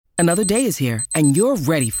Another day is here, and you're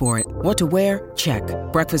ready for it. What to wear? Check.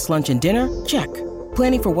 Breakfast, lunch, and dinner? Check.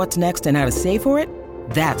 Planning for what's next and how to save for it?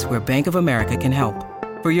 That's where Bank of America can help.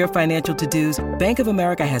 For your financial to-dos, Bank of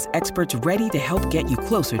America has experts ready to help get you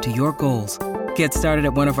closer to your goals. Get started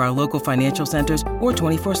at one of our local financial centers or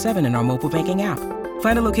 24/7 in our mobile banking app.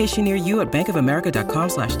 Find a location near you at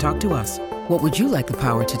bankofamerica.com/talktous. What would you like the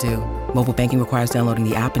power to do? Mobile banking requires downloading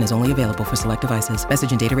the app and is only available for select devices.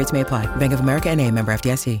 Message and data rates may apply. Bank of America N.A., member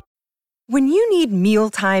FDIC. When you need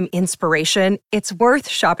mealtime inspiration, it's worth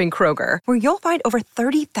shopping Kroger, where you'll find over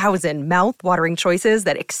 30,000 mouth-watering choices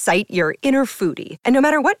that excite your inner foodie. And no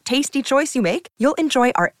matter what tasty choice you make, you'll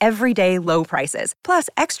enjoy our everyday low prices, plus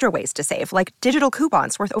extra ways to save, like digital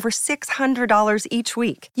coupons worth over $600 each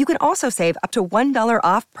week. You can also save up to $1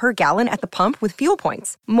 off per gallon at the pump with fuel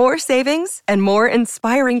points. More savings and more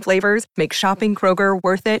inspiring flavors make shopping Kroger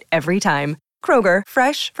worth it every time. Kroger,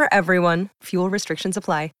 fresh for everyone. Fuel restrictions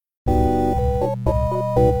apply.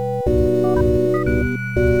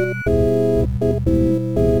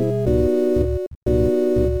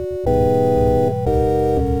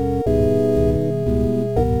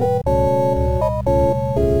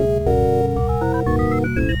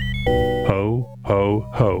 Ho, ho,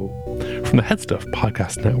 ho. From the Headstuff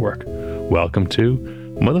Podcast Network, welcome to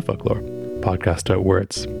Motherfucklore, podcast about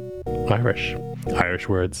words. Irish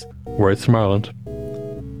words, words from Ireland,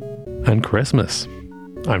 and Christmas.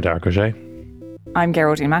 I'm Darach O'Shea. I'm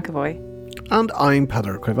Geraldine McAvoy. And I'm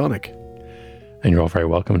Peadar Quivonic. And you're all very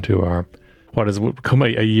welcome to our, what has become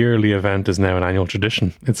a yearly event, is now an annual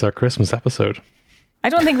tradition. It's our Christmas episode. I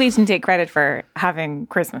don't think we can take credit for having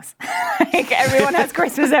Christmas. Like, everyone has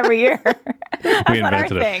Christmas every year. That's We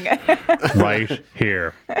invented it. Right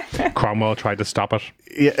here. Cromwell tried to stop it.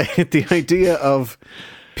 Yeah, the idea of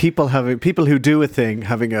people who do a thing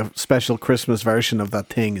having a special Christmas version of that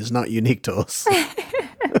thing is not unique to us.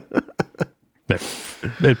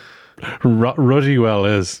 It ruddy well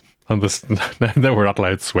is. And this, now we're not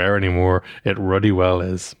allowed to swear anymore. It ruddy well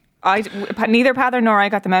is. Neither Peadar nor I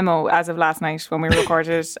got the memo as of last night when we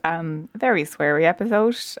recorded a very sweary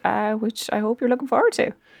episode, which I hope you're looking forward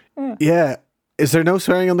to. Yeah. Is there no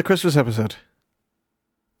swearing on the Christmas episode?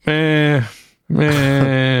 Meh.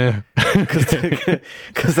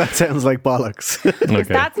 Because that sounds like bollocks. Okay.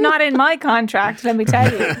 That's not in my contract, let me tell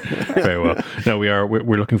you. Very well. No,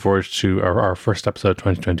 we're looking forward to our first episode of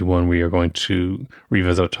 2021. We are going to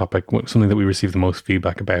revisit a topic. Something that we received the most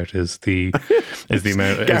feedback about is the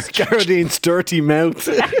amount of Geraldine's dirty mouth.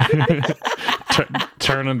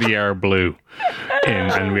 turning the air blue.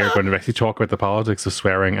 And we are going to actually talk about the politics of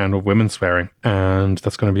swearing and of women swearing. And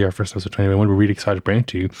that's going to be our first episode of 2021. We're really excited to bring it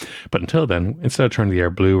to you. But until then, instead of turning the air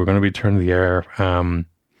blue, we're going to be turning the air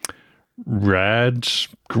red,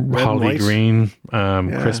 holly green,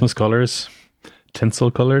 Christmas colours,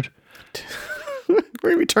 tinsel coloured. We're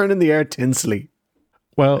going to be turning the air tinsely.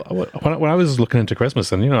 Well, when I was looking into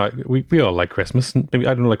Christmas, and we all like Christmas. Maybe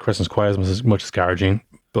I don't like Christmas quite as much as Garagine,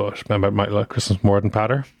 but I might like Christmas more than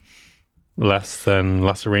Peadar. Less than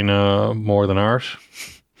La Serena, more than art.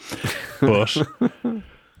 But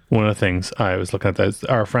one of the things I was looking at is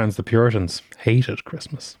our friends, the Puritans, hated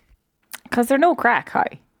Christmas. Because they're no crack,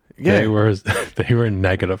 hi. Yeah. They were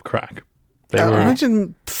negative crack.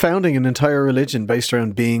 Imagine founding an entire religion based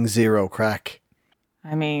around being zero crack.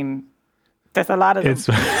 I mean, there's a lot of them.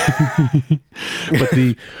 But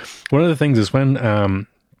one of the things is when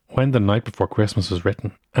The Night Before Christmas was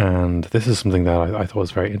written, and this is something that I thought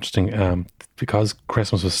was very interesting, because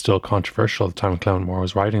Christmas was still controversial at the time Clement Moore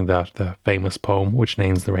was writing the famous poem, Which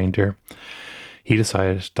Names the Reindeer. He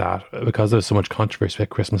decided that because there was so much controversy about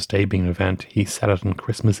Christmas Day being an event, he set it on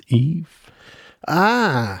Christmas Eve.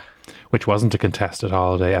 Which wasn't a contested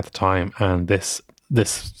holiday at the time, and this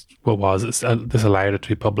allowed it to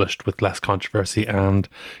be published with less controversy and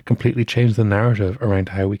completely changed the narrative around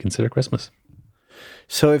how we consider Christmas.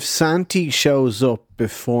 So if Santy shows up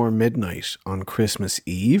before midnight on Christmas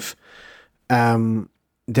Eve, then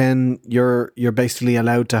you're basically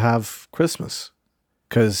allowed to have Christmas,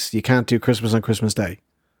 because you can't do Christmas on Christmas Day,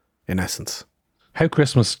 in essence. How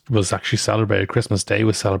Christmas was actually celebrated, Christmas Day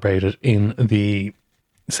was celebrated in the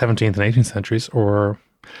 17th and 18th centuries, or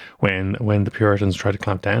when the Puritans tried to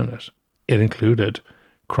clamp down on it. It included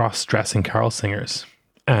cross-dressing carol singers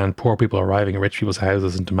and poor people arriving at rich people's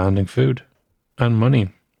houses and demanding food and money.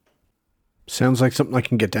 Sounds like something I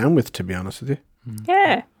can get down with, to be honest with you.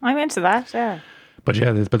 Yeah, I'm into that, yeah. But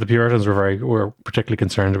the Puritans were particularly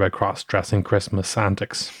concerned about cross-dressing Christmas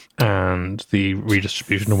antics and the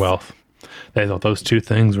redistribution of wealth. They thought those two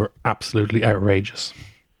things were absolutely outrageous.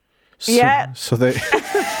 So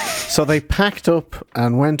they packed up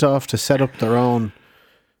and went off to set up their own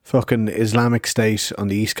fucking Islamic State on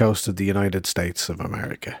the east coast of the United States of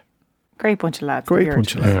America. Great bunch of lads. Great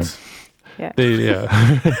bunch of lads. Yeah.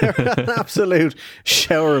 Yeah. They're an absolute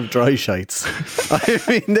shower of dry shites. I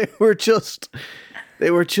mean, they were just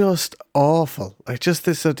awful. Like, just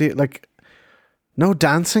this idea, like, no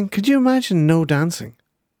dancing. Could you imagine no dancing?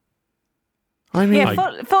 I mean,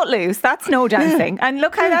 yeah, footloose. That's no dancing. And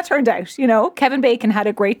look how that turned out. You know, Kevin Bacon had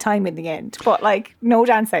a great time in the end, but like no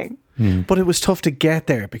dancing. But it was tough to get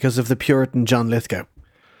there because of the Puritan John Lithgow.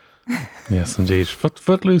 Yes, indeed.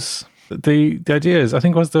 Footloose. The idea is, I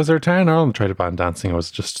think there was a town in Ireland that tried to ban dancing. It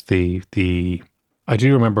was just the. I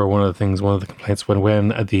do remember one of the complaints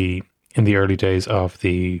when in the early days of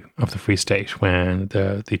the Free State, when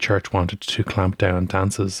the church wanted to clamp down on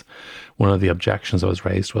dances, one of the objections that was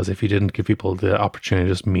raised was if you didn't give people the opportunity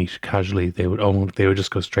to just meet casually, they would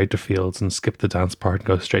just go straight to fields and skip the dance part and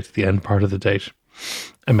go straight to the end part of the date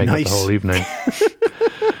and make it the whole evening.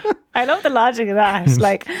 I love the logic of that.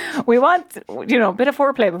 Like, we want, a bit of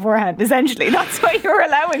foreplay beforehand. Essentially, that's what you're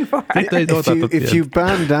allowing for. If you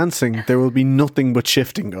ban dancing, there will be nothing but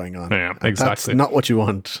shifting going on. Yeah, exactly. That's not what you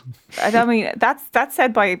want. I mean, that's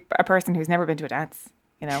said by a person who's never been to a dance.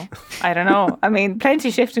 I don't know. I mean, plenty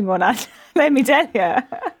of shifting going on. Let me tell you.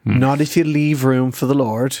 Not if you leave room for the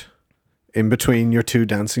Lord in between your two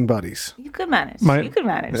dancing bodies. You could manage.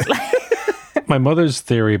 My mother's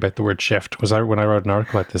theory about the word shift was when I wrote an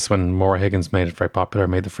article like this, when Maura Higgins made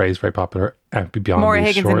the phrase very popular, beyond Maura these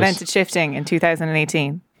Higgins shores. invented shifting in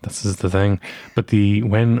 2018. This is the thing. But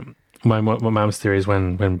when my mom's theory is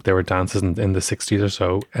when there were dances in the 60s or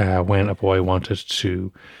so, when a boy wanted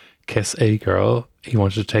to kiss a girl, he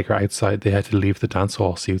wanted to take her outside, they had to leave the dance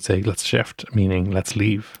hall. So you'd say, let's shift, meaning let's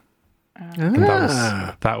leave. And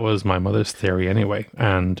that was my mother's theory anyway.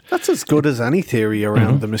 And that's as good as any theory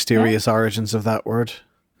around the mysterious origins of that word.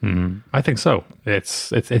 I think so. It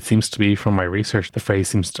seems to be, from my research, the phrase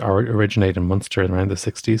seems to originate in Munster around the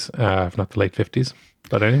 60s, if not the late 50s.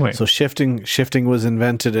 But anyway. So shifting was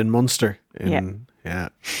invented in Munster.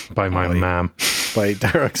 By my mam. By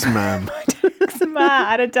Derek's mam. Derek's mam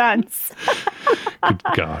at a dance. Good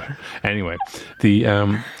God. Anyway,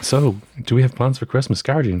 so do we have plans for Christmas?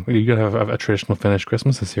 Guardian, are you going to have a traditional Finnish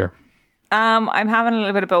Christmas this year? I'm having a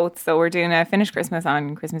little bit of both. So we're doing a Finnish Christmas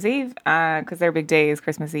on Christmas Eve because their big day is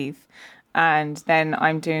Christmas Eve. And then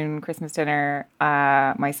I'm doing Christmas dinner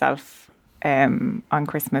myself on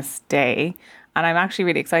Christmas Day. And I'm actually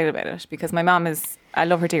really excited about it because my mom I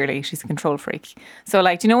love her dearly. She's a control freak. So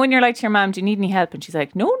like, do you know when you're like to your mom, do you need any help? And she's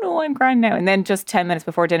like, no, I'm grand now. And then just 10 minutes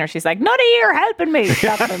before dinner, she's like, none of you are helping me.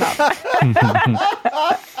 That's my mom.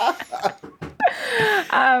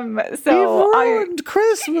 So you've ruined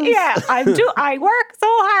Christmas. Yeah, I work so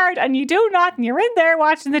hard and you do not, and you're in there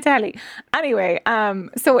watching the telly. Anyway,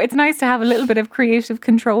 so it's nice to have a little bit of creative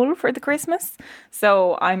control for the Christmas.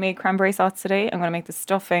 So I made cranberry sauce today. I'm going to make the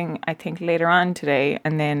stuffing, I think, later on today.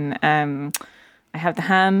 And then I have the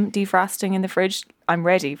ham defrosting in the fridge. I'm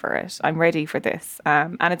ready for it. I'm ready for this.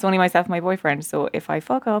 And it's only myself and my boyfriend. So if I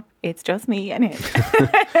fuck up, it's just me and him.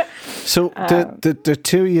 So the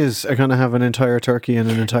two of yous are going to have an entire turkey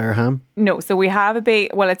and an entire ham? No. So we have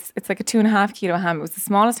it's like a 2.5 kilo ham. It was the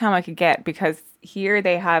smallest ham I could get because here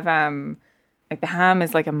they have like the ham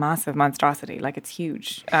is like a massive monstrosity. Like it's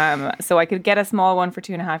huge. So I could get a small one for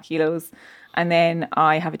 2.5 kilos. And then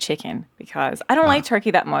I have a chicken because I don't like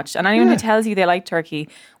turkey that much. And anyone who tells you they like turkey,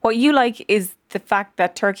 what you like is the fact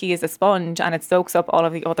that turkey is a sponge and it soaks up all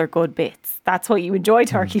of the other good bits. That's what you enjoy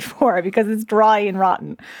turkey for because it's dry and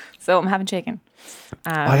rotten. So I'm having chicken.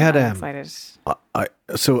 I had I'm excited.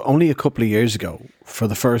 So only a couple of years ago, for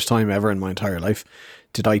the first time ever in my entire life,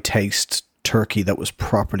 did I taste turkey that was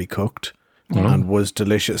properly cooked and was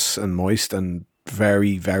delicious and moist and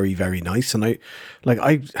very, very, very nice. And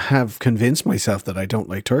I have convinced myself that I don't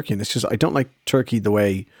like turkey, and it's just I don't like turkey the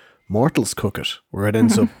way mortals cook it, where it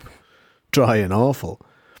ends up dry and awful.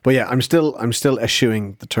 But yeah, I'm still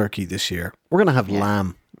eschewing the turkey this year. We're gonna have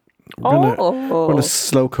lamb. We're gonna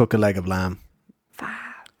slow cook a leg of lamb.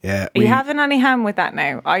 Yeah, Are you having any ham with that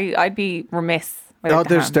now? I'd be remiss.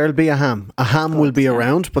 There'll be a ham. A ham will be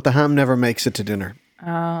around, but the ham never makes it to dinner.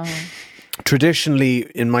 Traditionally,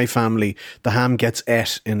 in my family, the ham gets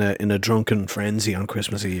ate in a drunken frenzy on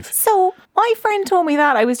Christmas Eve. So my friend told me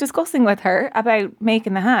that. I was discussing with her about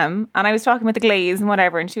making the ham, and I was talking about the glaze and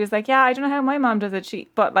whatever, and she was like, "Yeah, I don't know how my mom does it.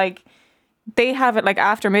 But like, they have it like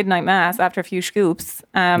after midnight mass, after a few scoops.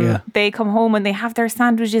 They come home and they have their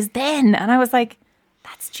sandwiches then." And I was like,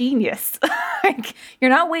 "That's genius! Like, you're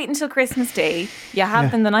not waiting until Christmas Day. You have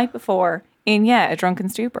them the night before in a drunken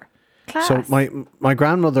stupor." Class. So my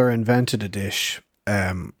grandmother invented a dish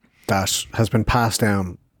that has been passed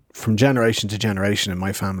down from generation to generation in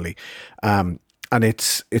my family. And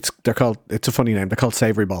it's a funny name. They're called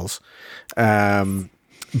savoury balls.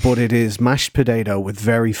 But it is mashed potato with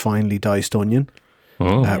very finely diced onion,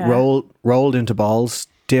 rolled into balls,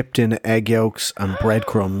 dipped in egg yolks and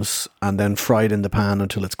breadcrumbs, and then fried in the pan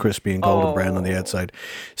until it's crispy and golden brown on the outside.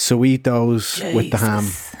 So we eat those with the ham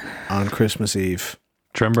on Christmas Eve.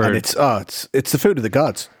 Remember, and it's the food of the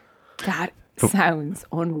gods. That sounds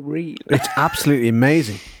unreal. It's absolutely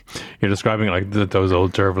amazing. You're describing it like those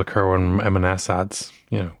old Dervla Kerwin M&S ads,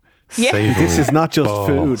 you know. Yeah. This is not just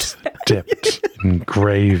food dipped in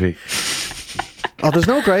gravy. Oh, there's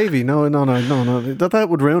no gravy. No. That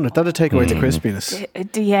would ruin it. That'd take away the crispiness.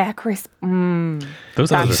 Yeah, crisp.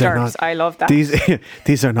 Those are dirt. I love that.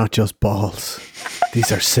 These are not just balls.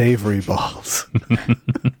 These are savoury balls.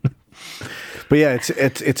 But yeah,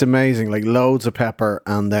 it's amazing. Like loads of pepper,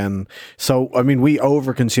 and then we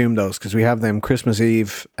overconsume those because we have them Christmas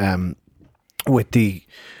Eve with the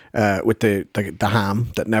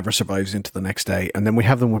ham that never survives into the next day, and then we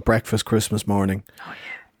have them with breakfast Christmas morning. Oh yeah.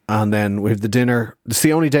 And then we have the dinner. It's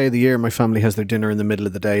the only day of the year my family has their dinner in the middle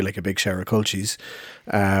of the day, like a big shower of culchies,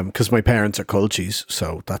 because my parents are culchies.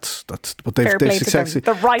 So that's. But they've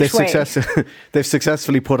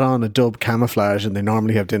successfully put on a dub camouflage, and they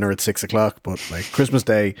normally have dinner at 6:00. But like Christmas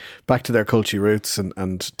Day, back to their culchie roots,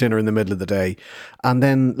 and dinner in the middle of the day, and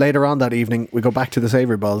then later on that evening we go back to the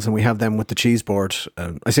savoury balls, and we have them with the cheese board.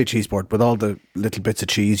 I say cheese board with all the little bits of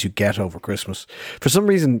cheese you get over Christmas. For some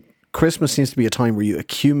reason, Christmas seems to be a time where you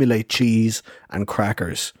accumulate cheese and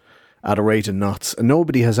crackers at a rate of knots, and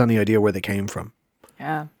nobody has any idea where they came from.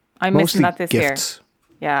 Yeah, I'm missing that this gifts.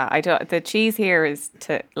 Year. Yeah, I don't. The cheese here is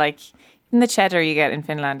in the cheddar you get in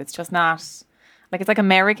Finland. It's just not like, it's like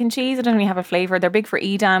American cheese. It doesn't really have a flavour. They're big for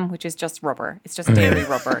Edam, which is just rubber. It's just dairy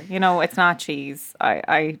rubber. You know, it's not cheese.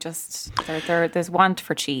 There's want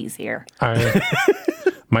for cheese here.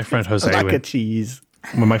 My friend Jose. Like a cheese.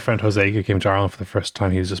 When my friend Jose came to Ireland for the first time,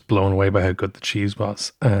 he was just blown away by how good the cheese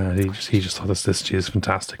was. He just thought this cheese is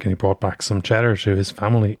fantastic, and he brought back some cheddar to his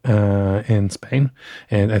family in Spain,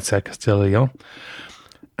 in Edset Castilla y León.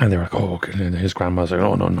 And they were like, "Oh," and his grandma was like,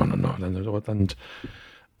 "Oh, no."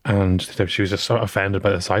 And she was just so offended by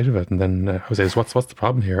the sight of it. And then Jose says, "What's the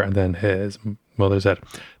problem here?" And then his mother said,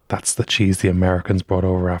 "That's the cheese the Americans brought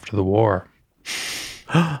over after the war."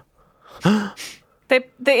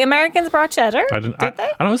 The Americans brought cheddar? Did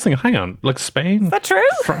they? I was thinking, hang on, like Spain? Is that true?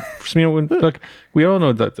 We all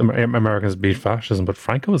know that Americans beat fascism, but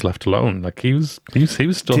Franco was left alone. Like he was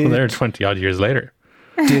still there 20 odd years later.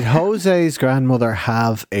 Did Jose's grandmother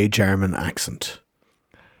have a German accent?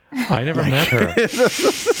 I never met her.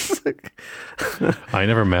 I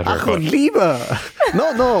never met her. Ach, Liebe.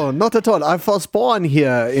 No, not at all. I was born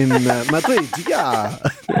here in Madrid. Yeah.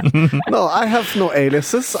 No, I have no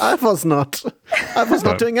aliases. I was not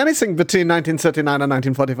doing anything between 1939 and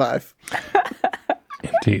 1945.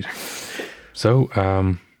 Indeed. So,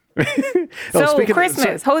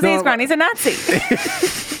 Christmas. Jose's granny's a Nazi.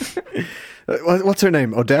 What's her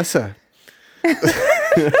name? Odessa.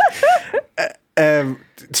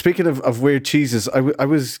 Speaking of weird cheeses, I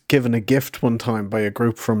was given a gift one time by a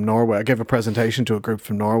group from Norway. I gave a presentation to a group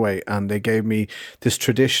from Norway, and they gave me this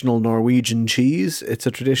traditional Norwegian cheese. It's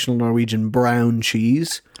a traditional Norwegian brown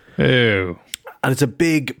cheese. Ew. And it's a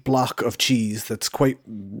big block of cheese that's quite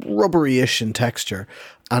rubbery-ish in texture,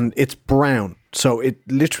 and it's brown. So it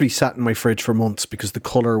literally sat in my fridge for months because the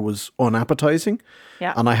colour was unappetizing.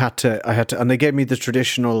 Yeah. And I had to, and they gave me the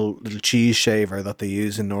traditional little cheese shaver that they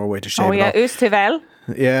use in Norway to shave it off. Oosthuvel.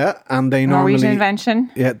 Yeah, and they Norwegian invention.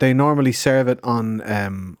 Yeah, they normally serve it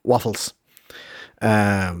on waffles.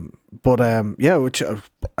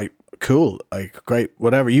 Cool, like great,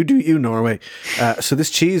 whatever you do, you Norway. So this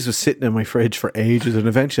cheese was sitting in my fridge for ages, and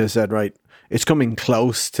eventually I said, right, it's coming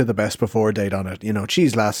close to the best before date on it. You know,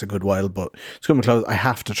 cheese lasts a good while, but it's coming close. I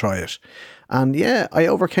have to try it. And yeah, I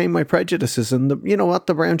overcame my prejudices, and you know what?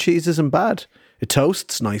 The brown cheese isn't bad. It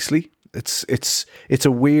toasts nicely. It's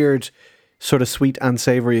a weird sort of sweet and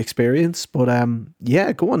savoury experience, but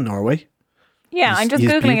yeah, go on, Norway. Yeah, I'm just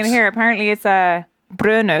Googling it here. Apparently it's a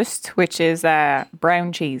brunost, which is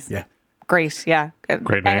brown cheese. Yeah. Great, yeah.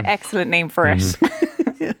 Great name. Excellent name for it.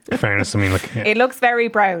 In fairness, I mean, like... Yeah. It looks very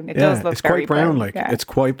brown. It does look very brown. It's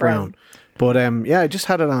quite brown. But yeah, I just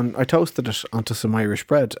had it on, I toasted it onto some Irish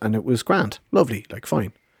bread, and it was grand. Lovely, like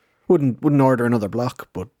fine. Wouldn't order another block,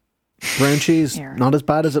 but brown cheese, not as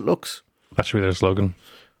bad as it looks. That should be their slogan.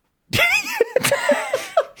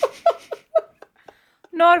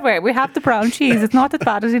 Norway, we have the brown cheese. It's not as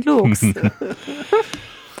bad as it looks.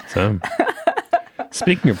 So,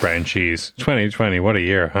 speaking of brown cheese, 2020, what a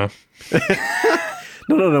year, huh?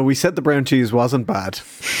 No. We said the brown cheese wasn't bad.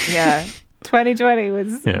 Yeah. 2020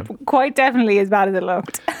 was quite definitely as bad as it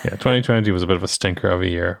looked. Yeah, 2020 was a bit of a stinker of a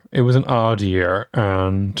year. It was an odd year,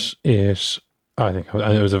 and I think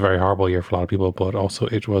it was a very horrible year for a lot of people, but also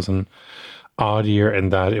it was an odd year in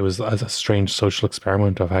that it was a strange social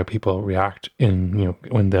experiment of how people react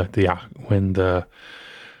when the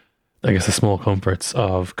I guess the small comforts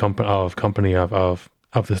of company of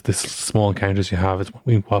this small encounters you have.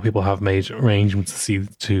 While people have made arrangements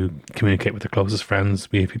to communicate with their closest friends,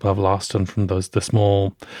 people have lost them from the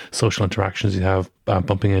small social interactions you have,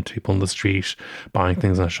 bumping into people in the street, buying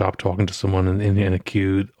things in a shop, talking to someone in a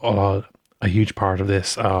queue. A huge part of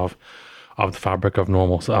this of the fabric of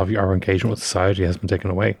our engagement with society has been taken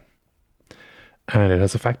away, and it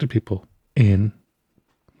has affected people in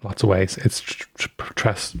lots of ways. It's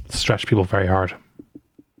stretched people very hard.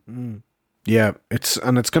 Yeah, it's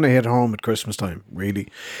going to hit home at Christmas time, really,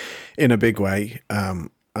 in a big way. And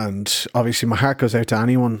obviously, my heart goes out to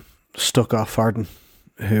anyone stuck off Farden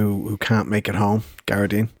who can't make it home.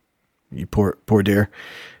 Garradine, you poor dear.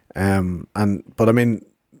 But I mean,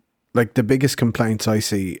 like, the biggest complaints I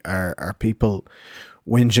see are people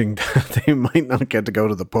whinging that they might not get to go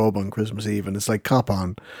to the pub on Christmas Eve, and it's like, cop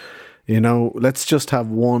on, let's just have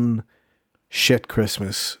one shit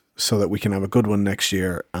Christmas so that we can have a good one next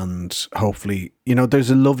year. And hopefully, there's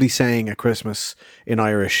a lovely saying at Christmas in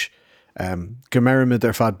Irish, Gomerimid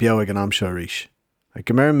ar fad bio ag an amseo rish. Like,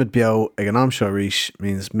 Gomerimid bio ag an amseo rish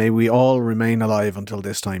means may we all remain alive until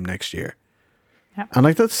this time next year. Yep. And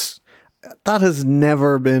like, that has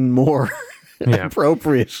never been more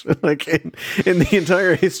appropriate, like in the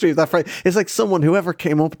entire history of that phrase. It's like whoever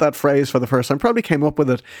came up with that phrase for the first time probably came up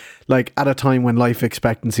with it like at a time when life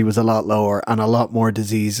expectancy was a lot lower and a lot more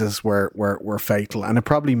diseases were fatal, and it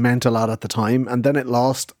probably meant a lot at the time, and then it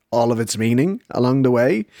lost all of its meaning along the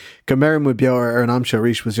way. Gomerim with Bjor or an Amsha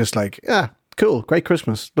Rish was just like, yeah, cool, great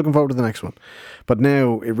Christmas, looking forward to the next one. But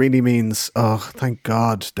now it really means, oh, thank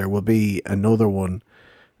God there will be another one.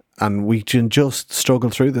 And we can just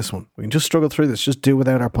struggle through this one. We can just struggle through this. Just do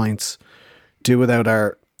without our pints. Do without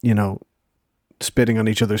our, spitting on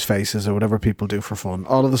each other's faces or whatever people do for fun.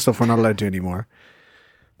 All of the stuff we're not allowed to do anymore.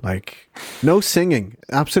 Like, no singing.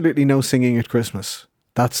 Absolutely no singing at Christmas.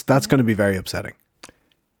 That's going to be very upsetting.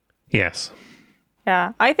 Yes.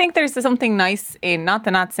 Yeah. I think there's something nice in, not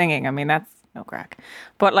the not singing. I mean, that's no crack.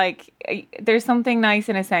 But like, there's something nice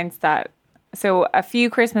in a sense that, so a few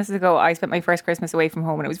Christmases ago, I spent my first Christmas away from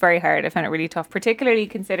home, and it was very hard. I found it really tough, particularly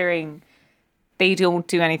considering they don't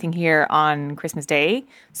do anything here on Christmas Day.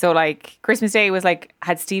 So like, Christmas Day was like,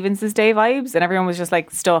 had Stevens's Day vibes, and everyone was just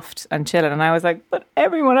like stuffed and chilling. And I was like, but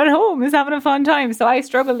everyone at home is having a fun time. So I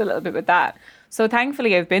struggled a little bit with that. So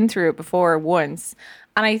thankfully I've been through it before once.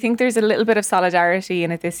 And I think there's a little bit of solidarity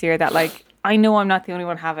in it this year that like, I know I'm not the only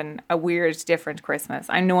one having a weird, different Christmas.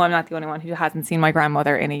 I know I'm not the only one who hasn't seen my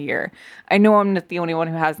grandmother in a year. I know I'm not the only one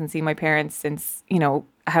who hasn't seen my parents since,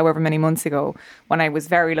 however many months ago, when I was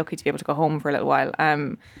very lucky to be able to go home for a little while.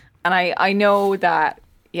 And I know that,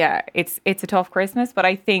 yeah, it's a tough Christmas, but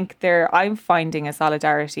I think I'm finding a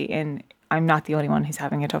solidarity in, I'm not the only one who's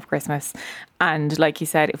having a tough Christmas. And like you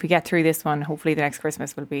said, if we get through this one, hopefully the next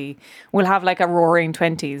Christmas we'll have like a Roaring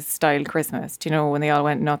 '20s style Christmas. Do you know, when they all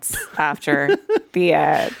went nuts after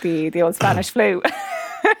the old Spanish flu?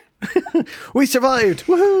 We survived!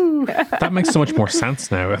 Woohoo! That makes so much more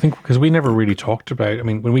sense now, I think, because we never really talked about, I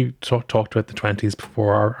mean, when we talked about the 20s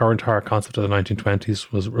before, our entire concept of the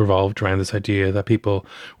 1920s was revolved around this idea that people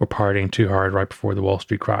were partying too hard right before the Wall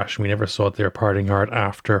Street crash. We never saw that they were partying hard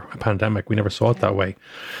after a pandemic. We never saw it that way.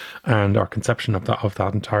 And our conception of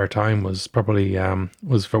that entire time was probably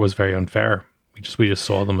was very unfair. We just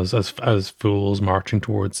saw them as fools marching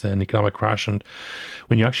towards an economic crash. And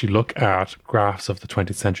when you actually look at graphs of the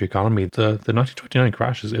 20th century economy, the 1929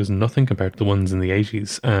 crash is nothing compared to the ones in the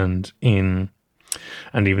 80s and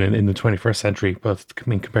even in the 21st century. But I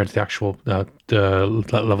mean, compared to the actual the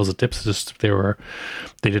levels of dips, they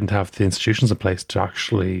didn't have the institutions in place to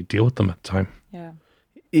actually deal with them at the time. Yeah.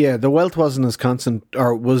 Yeah, the wealth wasn't as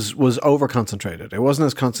was over concentrated. It wasn't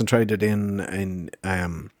as concentrated in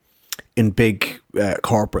big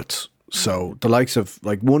corporates. So the likes of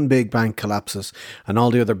like one big bank collapses and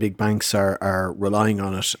all the other big banks are relying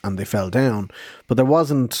on it and they fell down. But there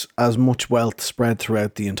wasn't as much wealth spread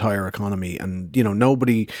throughout the entire economy. And,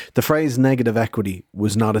 the phrase negative equity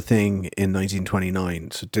was not a thing in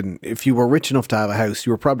 1929. So if you were rich enough to have a house,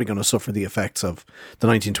 you were probably going to suffer the effects of the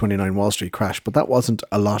 1929 Wall Street crash. But that wasn't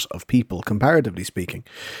a lot of people, comparatively speaking.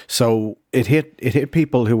 So it hit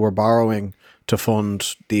people who were borrowing to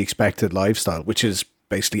fund the expected lifestyle, which is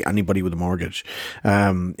basically anybody with a mortgage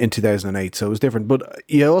in 2008. So it was different. But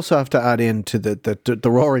you also have to add in to the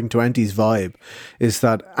Roaring Twenties vibe is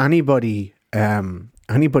that anybody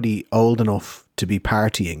old enough to be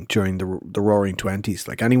partying during the Roaring Twenties,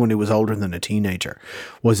 like anyone who was older than a teenager,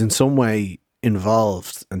 was in some way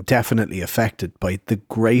involved and definitely affected by the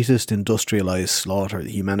greatest industrialized slaughter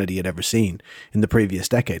that humanity had ever seen in the previous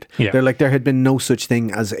decade. Yeah. They're like, there had been no such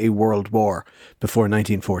thing as a world war before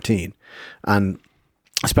 1914. And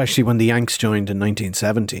especially when the Yanks joined in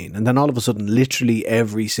 1917. And then all of a sudden, literally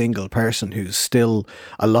every single person who's still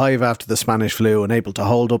alive after the Spanish flu and able to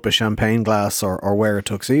hold up a champagne glass or wear a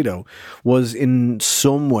tuxedo was in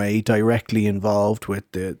some way directly involved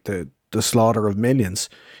with the slaughter of millions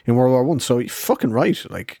in World War One. So you're fucking right.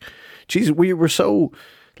 Like, geez, we were so,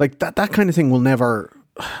 like, that kind of thing will never,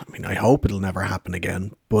 I mean, I hope it'll never happen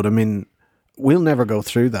again. But I mean, we'll never go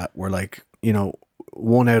through that. We're like, you know,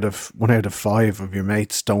 one out of 5 of your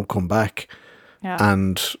mates don't come back. Yeah.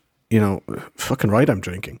 And, you know, fucking right, I'm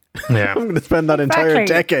drinking. Yeah. I'm going to spend that entire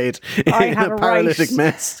decade in a paralytic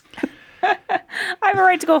mess. I have a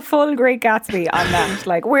right to go full Great Gatsby on that.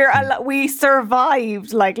 Like, we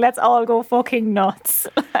survived. Like, let's all go fucking nuts.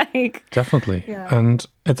 Like, definitely. Yeah. And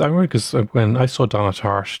it's ironic because when I saw Donna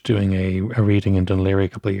Tartt doing a reading in Dún Laoghaire a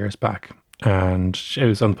couple of years back, and it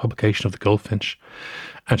was on the publication of The Goldfinch,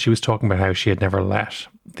 and she was talking about how she had never let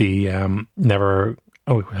there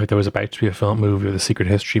was about to be a movie with a secret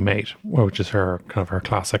history made, which is her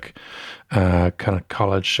classic kind of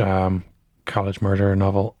college murder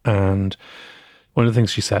novel. And one of the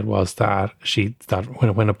things she said was that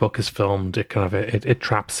when a book is filmed, it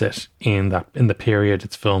traps it in the period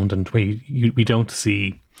it's filmed, and we don't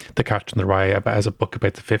see The Catcher in the Rye as a book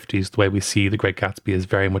about the 50s. The way we see The Great Gatsby is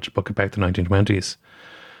very much a book about the 1920s.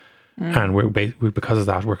 And we're because of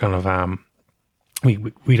that, we're kind of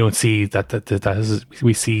we don't see that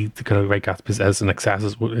we see the kind of Great Gatsby as an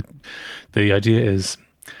excess. The idea is,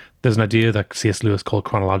 there's an idea that C.S. Lewis called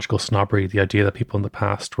chronological snobbery, the idea that people in the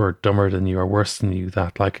past were dumber than you or worse than you,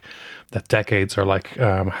 that decades are like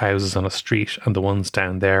houses on a street, and the ones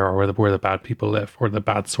down there are where the bad people live, or the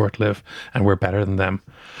bad sort live, and we're better than them.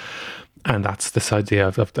 And that's this idea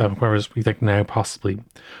of whereas we think now, possibly,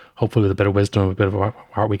 hopefully with a bit of wisdom, a bit of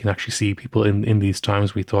art, we can actually see people in these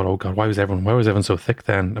times. We thought, oh God, why was everyone so thick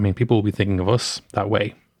then? I mean, people will be thinking of us that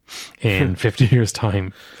way in 50 years'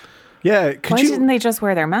 time. Yeah. Why didn't they just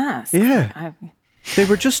wear their masks? Yeah. They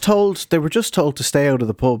were just told to stay out of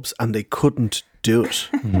the pubs, and they couldn't do it.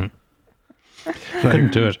 Mm-hmm. They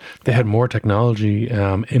couldn't do it. They had more technology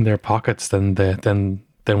in their pockets than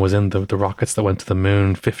was in the rockets that went to the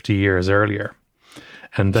moon 50 years earlier.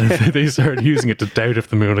 And then they started using it to doubt if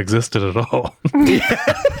the moon existed at all.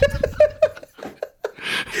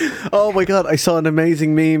 Oh my God, I saw an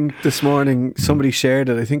amazing meme this morning. Somebody shared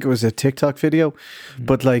it. I think it was a TikTok video.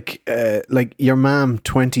 But like your mom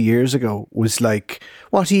 20 years ago was like,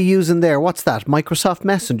 what are you using there? What's that? Microsoft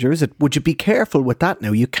Messenger, is it? Would you be careful with that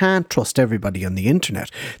now? You can't trust everybody on the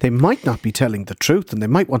internet. They might not be telling the truth, and they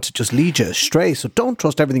might want to just lead you astray. So don't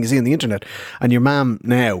trust everything you see on the internet. And your mom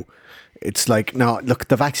now, it's like, no, look,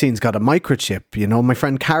 the vaccine's got a microchip. You know, my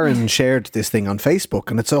friend Karen shared this thing on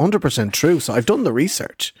Facebook, and it's 100% true. So I've done the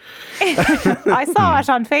research. I saw it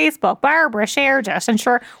on Facebook. Barbara shared it. And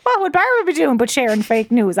sure, what would Barbara be doing but sharing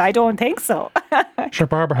fake news? I don't think so. Sure,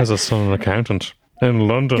 Barbara has a son, an accountant in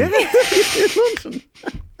London. Yeah, in London.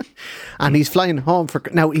 And he's flying home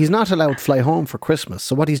now he's not allowed to fly home for Christmas.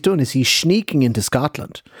 So what he's doing is he's sneaking into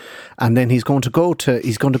Scotland, and then he's going to go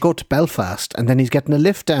to Belfast, and then he's getting a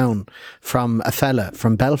lift down from a fella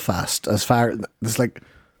from Belfast as far. It's like,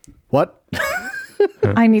 what?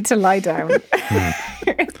 I need to lie down.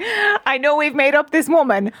 I know we've made up this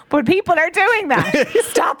woman, but people are doing that.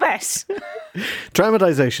 Stop it.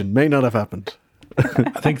 Dramatization may not have happened.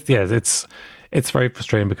 I think, yeah, it's very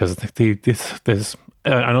frustrating because I think this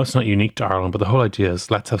I know it's not unique to Ireland, but the whole idea is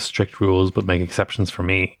let's have strict rules but make exceptions for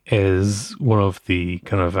me is one of the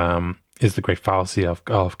kind of is the great fallacy of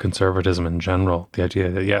conservatism in general. The idea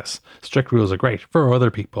that yes, strict rules are great for other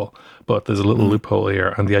people, but there's a little loophole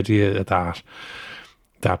here, and the idea that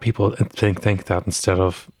people think that instead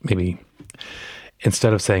of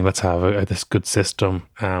saying let's have this good system,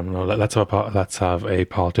 let's have a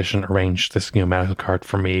politician arrange this medical card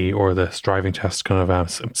for me, or this driving test kind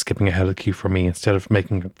of skipping ahead of the queue for me, instead of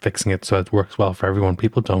fixing it so it works well for everyone.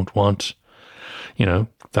 People don't want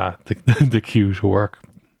that the queue to work.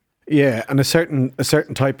 Yeah, and a certain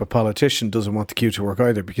type of politician doesn't want the queue to work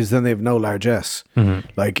either, because then they have no largesse.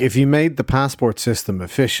 Like, if you made the passport system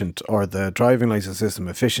efficient or the driving license system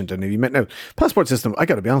efficient, and if you made now passport system, I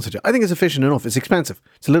got to be honest with you, I think it's efficient enough. It's expensive,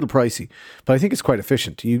 it's a little pricey, but I think it's quite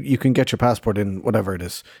efficient. You can get your passport in whatever it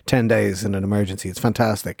is, 10 days in an emergency. It's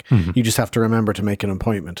fantastic. You just have to remember to make an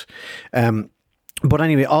appointment. But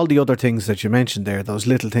anyway, all the other things that you mentioned there, those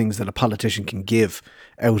little things that a politician can give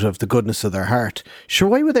out of the goodness of their heart, sure,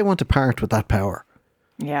 why would they want to part with that power?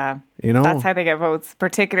 Yeah. You know? That's how they get votes,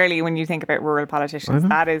 particularly when you think about rural politicians.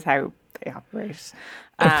 That is how they operate.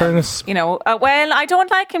 In fairness, well, I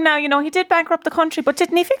don't like him now. He did bankrupt the country, but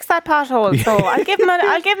didn't he fix that pothole? So I'll give him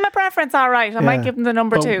a preference. All right, I might give him the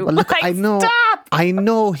number 2. Well, look, I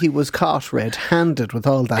know he was caught red-handed with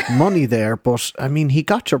all that money there, but I mean, he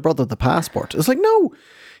got your brother the passport. It's like, no,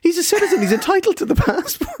 he's a citizen. He's entitled to the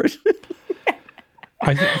passport.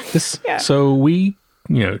 I think this. Yeah. So we,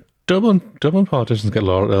 Dublin politicians get a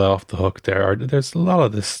lot off the hook. There's a lot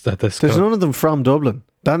of this. There's none of them from Dublin.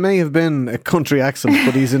 That may have been a country accent,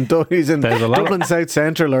 but he's in Dublin South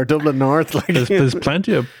Central or Dublin North. There's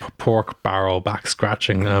plenty of pork barrel back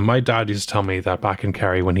scratching. My dad used to tell me that back in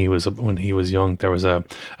Kerry when he was young, there was a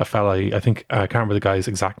fella. I think I can't remember the guy's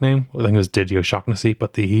exact name. I think it was Didio O'Shaughnessy,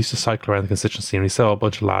 but he used to cycle around the constituency and he saw a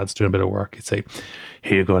bunch of lads doing a bit of work. He'd say,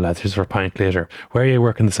 "Here you go, lads. Here's for a pint later. Where are you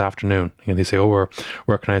working this afternoon?" And they'd say, "Oh, we're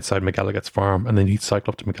working outside McGilligan's farm." And then he'd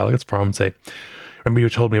cycle up to McGilligan's farm and say, "Remember you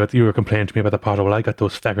told me you were complaining to me about the pothole? Well, I got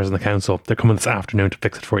those feckers in the council. They're coming this afternoon to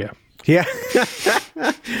fix it for you." Yeah.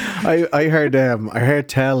 I heard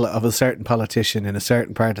tell of a certain politician in a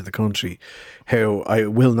certain part of the country who I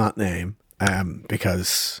will not name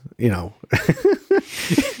because,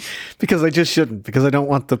 because I just shouldn't, because I don't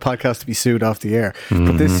want the podcast to be sued off the air.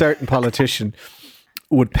 But this certain politician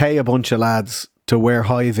would pay a bunch of lads to wear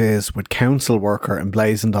high-vis with council worker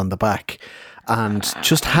emblazoned on the back, and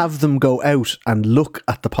just have them go out and look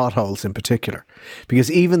at the potholes in particular.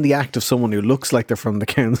 Because even the act of someone who looks like they're from the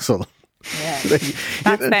council... Yeah.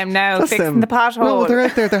 That's them now, that's fixing the pothole. No, they're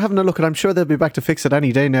out there, they're having a look, and I'm sure they'll be back to fix it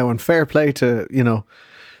any day now, and fair play to,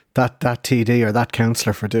 that TD or that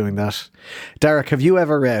councillor for doing that. Derek, have you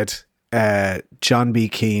ever read John B.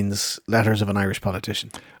 Keane's Letters of an Irish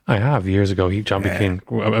Politician? I have, years ago. John B. Keane,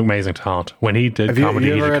 amazing talent. When he did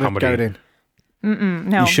comedy, he did comedy.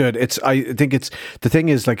 No, you should. The thing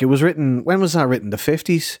is, like, it was written. When was that written? The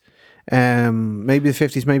 50s, maybe the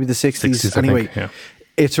 50s, maybe the 60s. Anyway, think, yeah.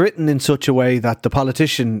 It's written in such a way that the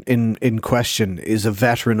politician in question is a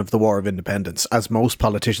veteran of the War of Independence, as most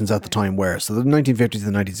politicians at the time were. So the 1950s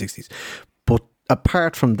and the 1960s. But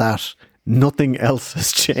apart from that, nothing else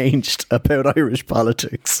has changed about Irish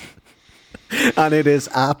politics. And it is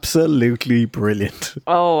absolutely brilliant.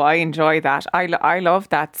 Oh, I enjoy that. I love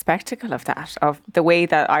that spectacle of the way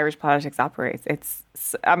that Irish politics operates. It's,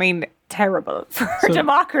 terrible for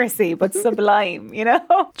democracy, but sublime,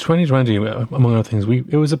 2020, among other things,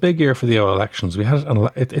 it was a big year for the elections. We had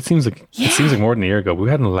it seems like more than a year ago. We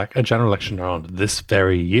had a general election around this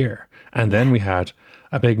very year, and then we had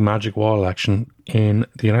a big magic wall election in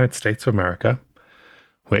the United States of America,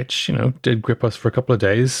 which, did grip us for a couple of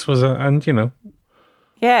days.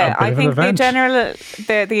 Yeah, I think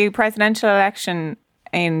the presidential election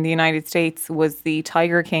in the United States was the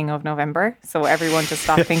Tiger King of November. So everyone just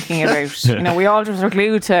stopped thinking about, we all just were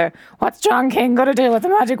glued to what's John King going to do with the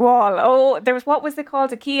magic wall? Oh, there was, what was it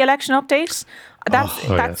called? A key election update?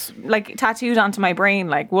 That's like tattooed onto my brain,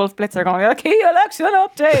 like Wolf Blitzer going, a key election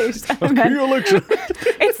update. Key election.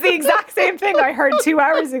 It's the exact same thing I heard 2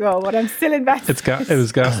 hours ago, but I'm still invested. It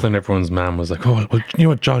was ghastly. Everyone's man was like, "Oh, well, you know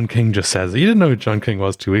what John King just says? You didn't know who John King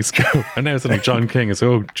was 2 weeks ago." And now suddenly John King is,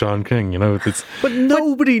 John King, But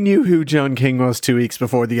nobody knew who John King was 2 weeks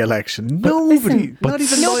before the election. Nobody. Not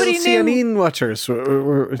even nobody knew. CNN watchers.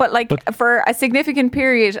 But for a significant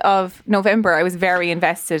period of November, I was very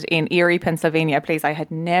invested in Erie, Pennsylvania, a place I had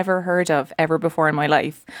never heard of ever before in my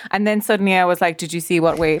life. And then suddenly I was like, did you see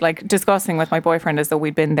what way, like discussing with my boyfriend as though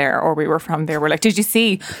we'd been there or we were from there. We're like, did you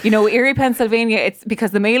see, Erie, Pennsylvania, it's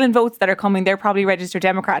because the mail-in votes that are coming, they're probably registered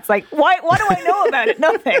Democrats. Like, what do I know about it?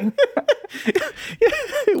 Nothing.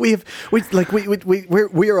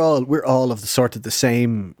 We're all of the sort of the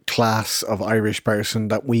same class of Irish person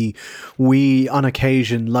that we on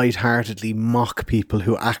occasion lightheartedly mock people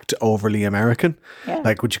who act overly American. Yeah.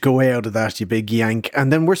 Like, would you go way out of that, you big yank?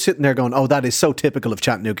 And then we're sitting there going, oh, that is so typical of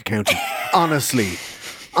Chattanooga County. Honestly.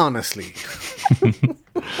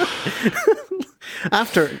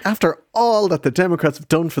 After all that the Democrats have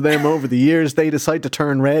done for them over the years, they decide to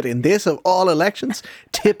turn red in this of all elections.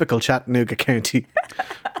 Typical Chattanooga County.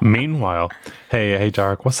 Meanwhile, hey,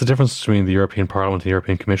 Dark, what's the difference between the European Parliament and the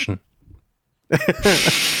European Commission?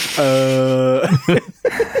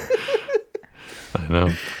 I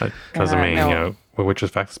know, because which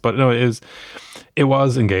is facts, but no, it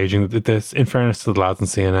was engaging. This, in fairness to the lads in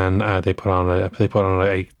CNN, they put on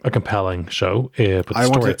a compelling show. But the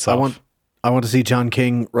story itself, I want to see John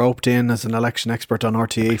King roped in as an election expert on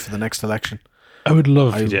RTE for the next election. I would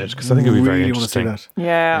love if he did, because I think it would be very interesting. Want to see that.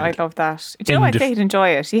 Yeah, I love that. Do you know, I think he'd enjoy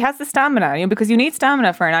it. He has the stamina, because you need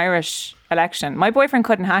stamina for an Irish election. My boyfriend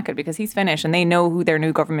couldn't hack it because he's Finnish and they know who their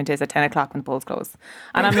new government is at 10 o'clock when the polls close.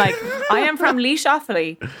 And I'm like, I am from Laois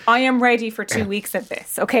Offaly. I am ready for 2 weeks of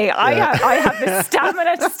this. Okay, I have the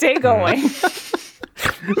stamina to stay going.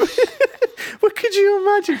 But could you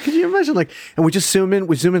imagine like, and we zoom in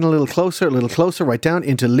a little closer, right down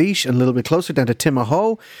into Laois and a little bit closer down to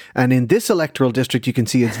Timahoe. And in this electoral district, you can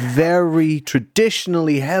see it's very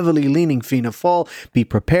traditionally heavily leaning Fianna Fáil. Be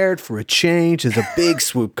prepared for a change. There's a big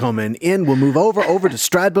swoop coming in. We'll move over to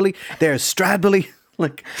Stradbally. There's Stradbally.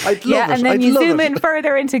 Like, I'd love it. And then you zoom in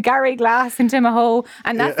further into Gary Glass in Timahoe,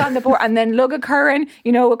 and that's on the board. And then Lugga Curran,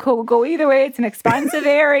 it could go either way. It's an expansive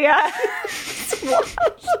area.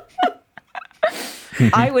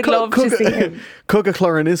 I would love to see him.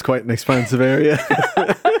 Cuggacloran is quite an expansive area.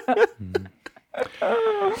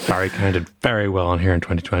 Barry Kine did very well on here in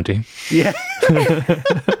 2020. Yeah.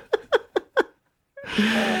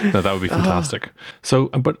 No, that would be fantastic. So,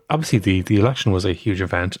 but obviously the election was a huge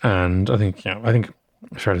event, and I think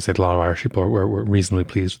it's fair to say that a lot of Irish people were reasonably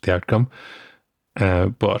pleased with the outcome.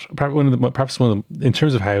 But perhaps one of the, in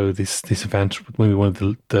terms of how this event, maybe one of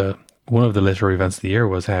the literary events of the year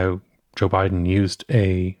was how Joe Biden used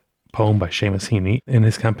a poem by Seamus Heaney in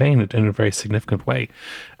his campaign in a very significant way.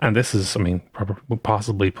 And this is,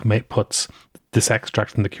 possibly puts this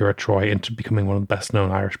extract from the Cura Troy into becoming one of the best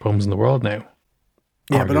known Irish poems in the world now.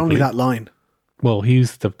 Yeah, arguably. But only that line. Well, he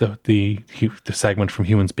used the segment from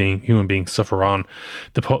human beings suffer on,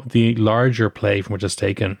 the larger play from which it's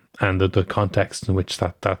taken, and the context in which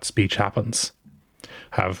that speech happens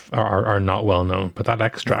are not well known, but that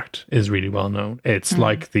extract is really well known. It's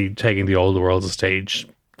like taking the All the World's a Stage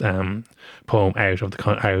poem out of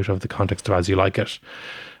the context of As You Like It,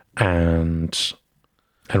 and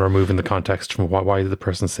removing the context from why did the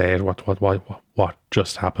person say it, what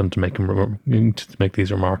just happened to make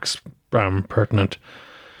these remarks pertinent.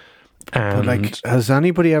 But like, has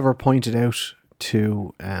anybody ever pointed out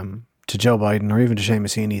to Joe Biden or even to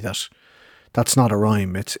Seamus Heaney that that's not a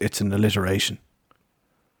rhyme? It's an alliteration.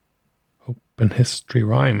 Open history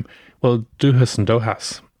rhyme. Well, Dúchas and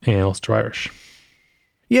Dóchas in Ulster Irish.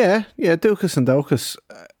 Yeah, Dúchas and Dóchas.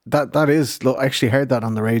 That is. Look, I actually heard that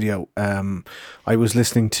on the radio. I was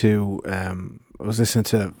listening to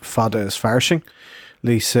Fada is Farshing,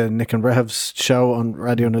 Lisa Nick and Brev's show on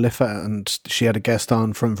Radio Nalifa, and she had a guest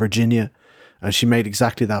on from Virginia, and she made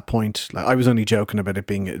exactly that point. Like, I was only joking about it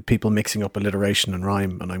being people mixing up alliteration and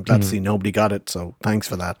rhyme, and I'm glad to see nobody got it, so thanks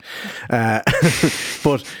for that.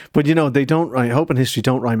 But they don't rhyme. Hope and history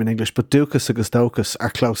don't rhyme in English, but Dúchas agus Dóchas are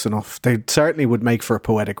close enough. They certainly would make for a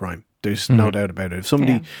poetic rhyme. There's no doubt about it. If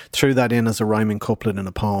somebody threw that in as a rhyming couplet in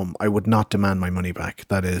a poem, I would not demand my money back.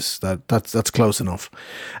 That's close enough.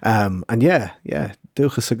 And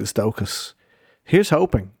Dúchas agus Dóchas. Here's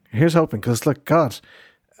hoping, because look, God,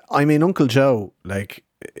 I mean, Uncle Joe, like,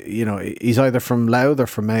 he's either from Louth or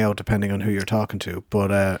from Mayo, depending on who you're talking to.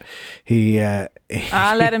 But I'll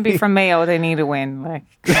let him be from Mayo. They need a win. Like,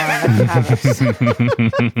 let him have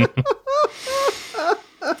it.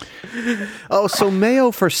 Oh, so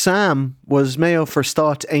Mayo for Sam was Mayo for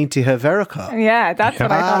Stott Ain't Verica. Yeah, that's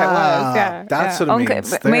what I thought it was. Yeah, that's what it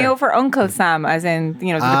means. Mayo for Uncle Sam, as in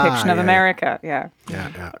the depiction of America. Yeah.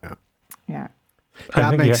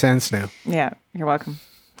 That makes sense now. Yeah, you're welcome.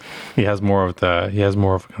 He has more of kind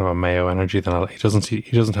of a Mayo energy than he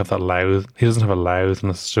doesn't have that Louth. He doesn't have a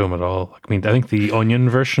Loudness to him at all. I mean, I think the Onion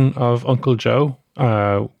version of Uncle Joe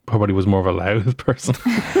probably was more of a Louth person.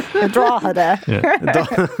 A Drogheda.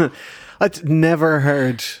 Yeah. I'd never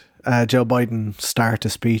heard Joe Biden start a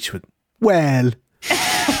speech with, well.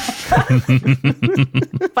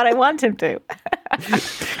 But I want him to.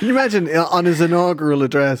 Can you imagine on his inaugural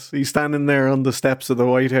address, he's standing there on the steps of the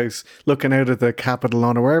White House looking out at the Capitol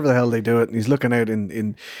or wherever the hell they do it, and he's looking out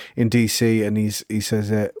in DC, and he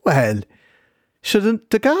says, well,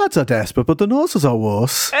 shouldn't the guards are desperate, but the nurses are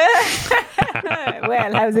worse.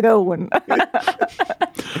 Well, how's it going?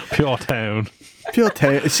 Pure town.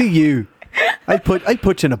 See you. I'd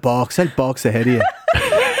put you in a box. I'd box ahead of you.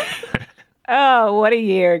 Oh, what a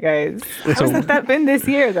year, guys. How's that been this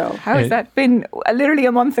year, though? How has that been literally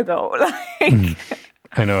a month ago? Like,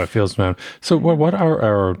 I know it feels, man. So what are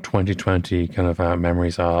our 2020 kind of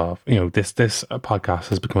memories of, this podcast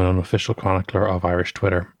has become an unofficial chronicler of Irish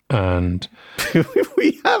Twitter. And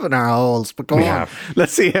we have in our holes, but go on.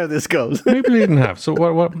 Let's see how this goes. Maybe we didn't have. So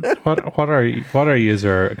what are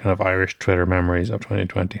your kind of Irish Twitter memories of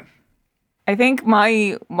 2020? I think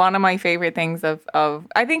one of my favorite things of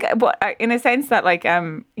I think, but in a sense that like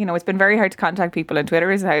it's been very hard to contact people on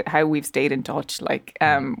Twitter is how we've stayed in touch like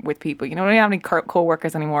with people. I don't have any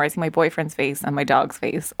co-workers anymore. I see my boyfriend's face and my dog's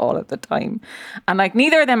face all of the time, and like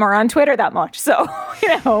neither of them are on Twitter that much, so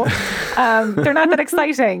they're not that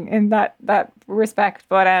exciting in that respect.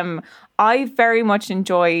 But I very much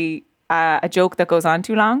enjoy a joke that goes on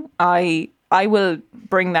too long. I will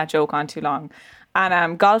bring that joke on too long.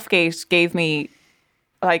 And Golfgate gave me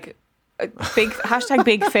like hashtag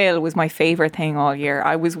Big Phil was my favorite thing all year.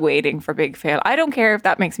 I was waiting for Big Phil. I don't care if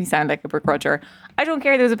that makes me sound like a begrudger. I don't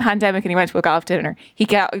care there was a pandemic and he went to a golf dinner. He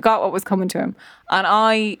got what was coming to him.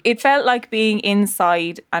 And it felt like being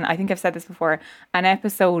inside, and I think I've said this before, an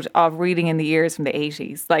episode of Reading in the Years from the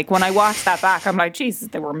 80s. Like when I watched that back, I'm like, Jesus,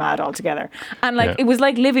 they were mad altogether. And like it was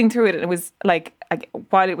like living through it. And it was like,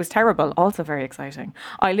 while it was terrible, also very exciting.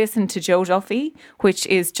 I listened to Joe Duffy, which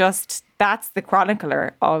is just, that's the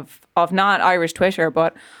chronicler of not Irish Twitter,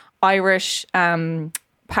 but Irish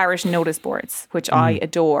parish notice boards, which I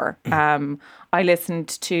adore. I listened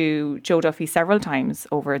to Joe Duffy several times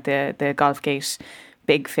over the Golfgate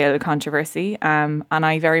Big Phil controversy, and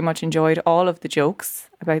I very much enjoyed all of the jokes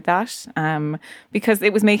about that because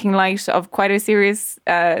it was making light of quite a serious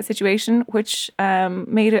situation, which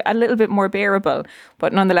made it a little bit more bearable,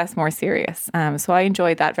 but nonetheless more serious. So I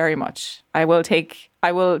enjoyed that very much. I will take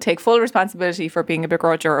full responsibility for being a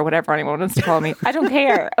begrudger or whatever anyone wants to call me. I don't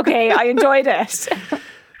care. Okay, I enjoyed it.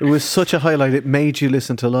 It was such a highlight. It made you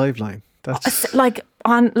listen to Liveline. That's like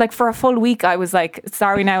for a full week. I was like,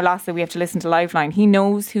 sorry now, Lasse, we have to listen to Liveline. He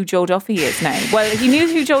knows who Joe Duffy is now. Well, he knew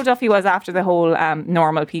who Joe Duffy was after the whole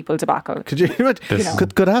normal people debacle. Could you imagine?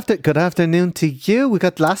 Good afternoon to you. We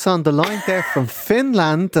got Lasse on the line there from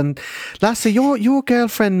Finland, and Lasse, your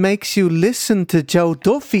girlfriend makes you listen to Joe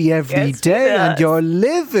Duffy every day, and you're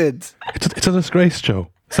livid. It's a disgrace, Joe.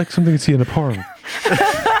 It's like something you see in a porn.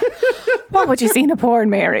 What would you see in a porn,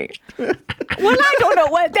 Mary? Well, I don't know.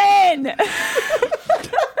 Well, then.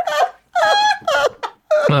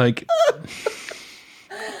 Like,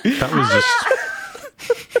 that was just...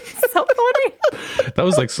 so funny. That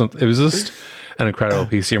was like something... It was just an incredible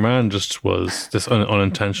piece. Your man just was this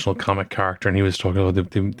unintentional comic character, and he was talking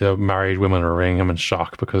about the married women are ringing him in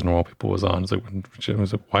shock because Normal People was on. It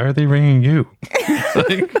was like, why are they ringing you?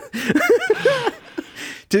 Like,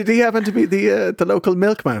 did he happen to be the local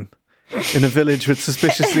milkman in a village with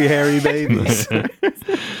suspiciously hairy babies?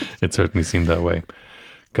 It certainly seemed that way.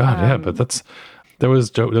 God, yeah, but there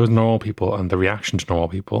was Normal People and the reaction to Normal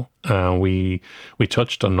People. We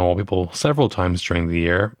touched on Normal People several times during the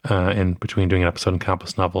year, in between doing an episode on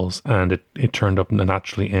campus novels, and it turned up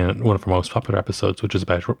naturally in one of our most popular episodes, which is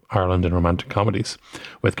about Ireland and romantic comedies,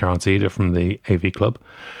 with Karen Ceda from the AV Club.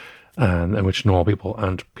 And in which Normal People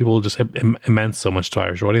and people just immense so much to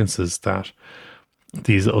Irish audiences that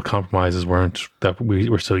these little compromises that we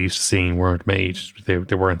were so used to seeing weren't made. They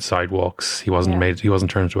weren't sidewalks. He wasn't made. He wasn't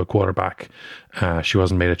turned into a quarterback. She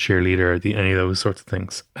wasn't made a cheerleader. Any of those sorts of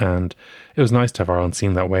things. And it was nice to have Ireland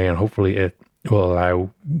seen that way. And hopefully it will allow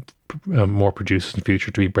more producers in the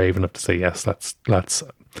future to be brave enough to say yes.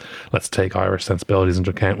 Let's take Irish sensibilities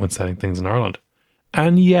into account when setting things in Ireland.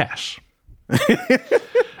 And yet.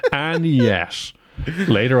 And yet,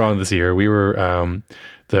 later on this year, we were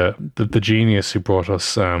the genius who brought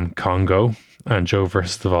us Congo and Joe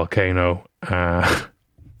versus the Volcano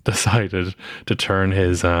decided to turn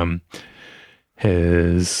his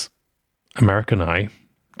American eye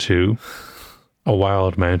to a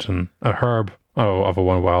wild mountain, a herb of a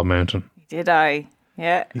wild mountain. Did I?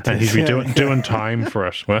 Yeah. And he'd be doing time for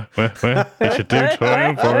it. Well, he should do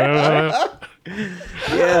time for it.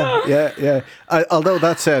 Yeah. Although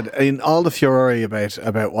that said, in all the furore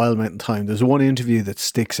about Wild Mountain Thyme, there's one interview that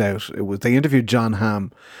sticks out. They interviewed John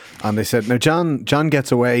Hamm, and they said, now John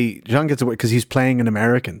gets away because he's playing an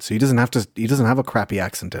American, so he doesn't have a crappy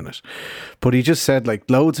accent in it. But he just said, like,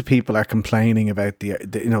 loads of people are complaining about the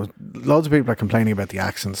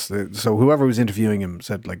accents. So whoever was interviewing him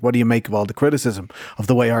said, like, what do you make of all the criticism of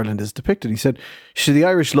the way Ireland is depicted? He said, should the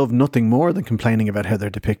Irish love nothing more than complaining about how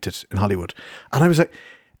they're depicted in Hollywood? And I was like,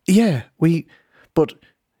 but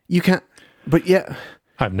you can't, but yeah.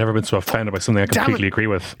 I've never been so offended by something I completely agree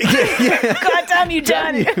with. God damn you,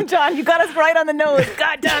 John. John, you got us right on the nose.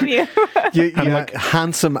 God damn you. You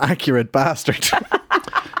handsome, accurate bastard.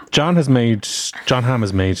 John Hamm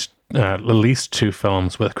has made at least 2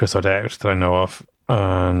 films with Chris O'Dowd that I know of,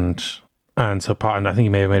 and I think he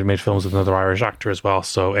may have made films with another Irish actor as well.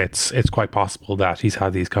 So it's quite possible that he's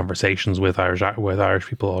had these conversations with Irish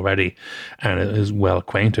people already, and is well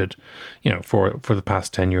acquainted, for the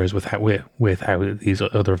past 10 years with how these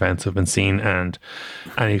other events have been seen, and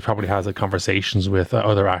he probably has conversations with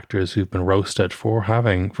other actors who've been roasted for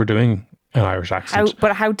doing an Irish accent.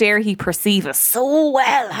 But how dare he perceive us so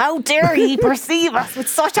well? How dare he perceive us with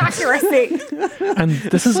such accuracy? And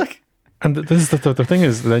this is the thing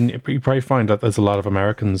is, then you probably find that there's a lot of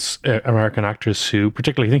American actors who,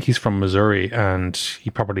 particularly, I think he's from Missouri, and he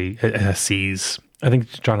probably sees. I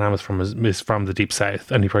think John Hamm is from the Deep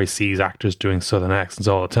South, and he probably sees actors doing Southern accents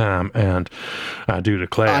all the time, and do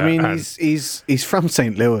declare. I mean, he's from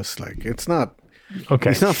St. Louis. Like, it's not. Okay.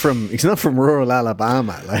 He's not from rural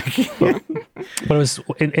Alabama. Like, but it was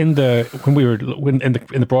in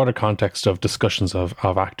the broader context of discussions of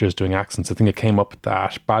actors doing accents. I think it came up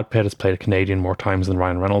that Brad Pitt has played a Canadian more times than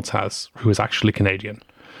Ryan Reynolds has, who is actually Canadian.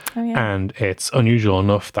 Oh, yeah. And it's unusual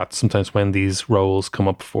enough that sometimes when these roles come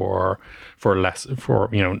up for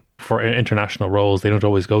international roles, they don't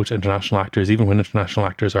always go to international actors. Even when international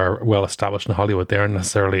actors are well established in Hollywood, they aren't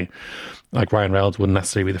necessarily, like Ryan Reynolds wouldn't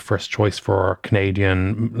necessarily be the first choice for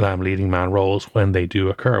Canadian leading man roles when they do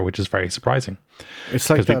occur, which is very surprising. It's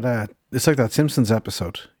like that. It's like that Simpsons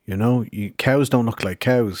episode. Cows don't look like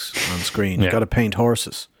cows on screen. You got to paint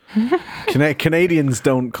horses. Canadians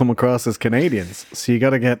don't come across as Canadians, so you got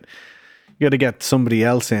to get somebody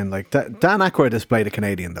else in. Like Dan Aykroyd has played a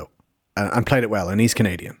Canadian though, and played it well, and he's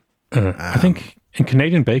Canadian. I think in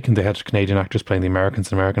Canadian Bacon they had Canadian actors playing the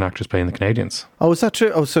Americans and American actors playing the Canadians. Oh, is that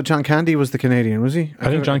true? Oh, so John Candy was the Canadian, was he? I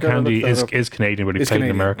think John Candy is Canadian, but he played an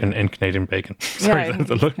American in Canadian Bacon. Sorry, he's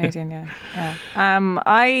Canadian.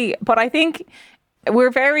 Yeah. But I think.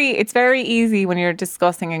 It's very easy when you're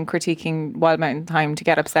discussing and critiquing Wild Mountain Thyme to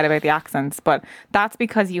get upset about the accents, but that's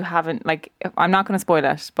because you haven't, I'm not going to spoil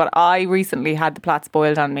it, but I recently had the plot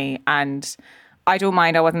spoiled on me, and I don't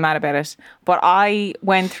mind, I wasn't mad about it, but I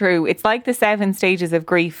went through, it's like the 7 stages of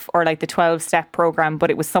grief, or like the 12-step program,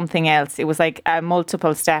 but it was something else. It was like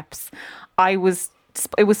multiple steps. It was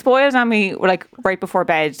spoiled on me right before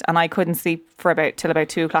bed, and I couldn't sleep till about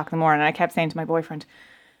 2 o'clock in the morning, and I kept saying to my boyfriend,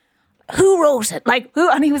 who wrote it? Like, who?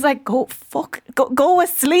 And he was like, go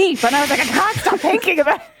asleep. And I was like, I can't stop thinking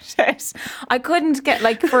about it. I couldn't get,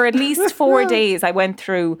 for at least 4 days, I went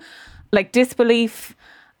through, disbelief,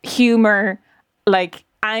 humour,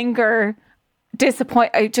 anger,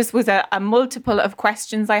 disappointment. It just was a multiple of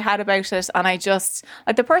questions I had about it. And I just,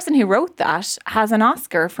 the person who wrote that has an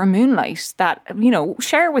Oscar for Moonlight that,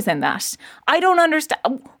 Cher was in that. I don't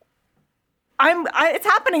understand. It's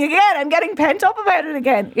happening again. I'm getting pent up about it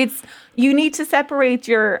again. You need to separate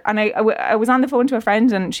and I was on the phone to a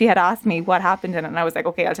friend, and she had asked me what happened in it, and I was like,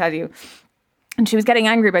 okay, I'll tell you. And she was getting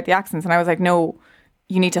angry about the accents, and I was like, no,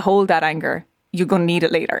 you need to hold that anger. You're going to need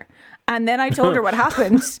it later. And then I told her what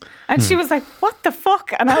happened, and she was like, what the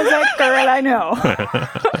fuck? And I was like, girl, I know.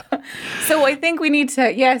 So I think we need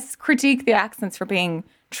to, yes, critique the accents for being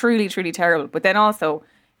truly, truly terrible, but then also,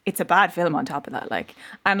 it's a bad film on top of that.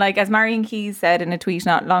 As Marion Keyes said in a tweet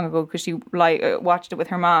not long ago, because she watched it with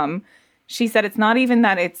her mom, she said it's not even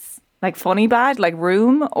that it's funny bad, like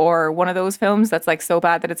Room or one of those films that's so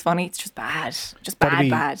bad that it's funny. It's just bad. Just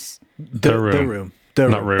bad. The Room.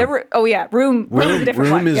 Not Room. Oh yeah, Room is a different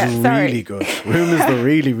one. Room is really good. Room is the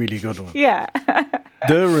really, really good one. Yeah.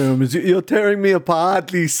 The Room is, you're tearing me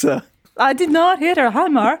apart, Lisa. I did not hit her. Hi,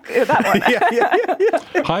 Mark. That one. yeah.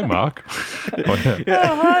 Hi, Mark. Oh, yeah.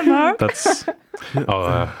 Oh, hi, Mark. That's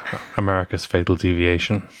America's Fatal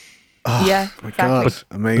Deviation. Oh, yeah, my exactly. God,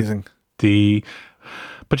 amazing.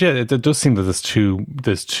 But yeah, it does seem that there's two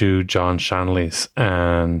John Shanleys,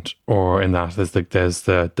 or in that there's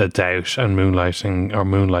the Doubt and Moonlighting or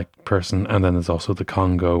Moonlight person, and then there's also the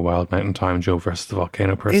Congo Wild Mountain Thyme Joe versus the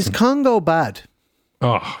Volcano person. Is Congo bad?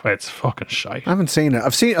 Oh, it's fucking shite. I haven't seen it.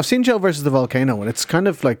 I've seen Joe versus the Volcano, and it's kind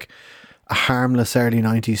of like a harmless early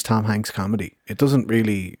 90s Tom Hanks comedy. It doesn't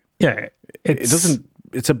really. Yeah, it doesn't.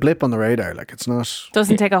 It's a blip on the radar. It's not.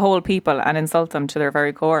 Doesn't take a whole people and insult them to their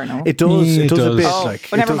very core. No, it does. Yeah, it does a bit. Oh, it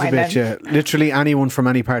does a bit. Yeah, literally anyone from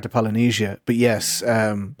any part of Polynesia. But yes,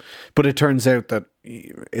 but it turns out that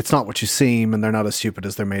it's not what you seem, and they're not as stupid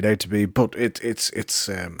as they're made out to be. But it's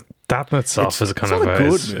that in itself is a kind of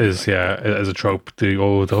as a trope. They're kind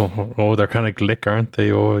of glick, aren't they?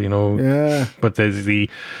 Yeah. But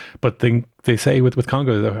they say with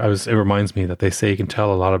Congo, it reminds me that they say you can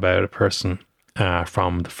tell a lot about a person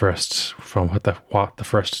from what the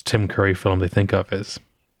first Tim Curry film they think of is.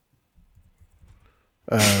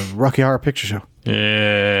 Rocky Horror Picture Show.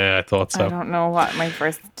 Yeah, I thought so. I don't know what my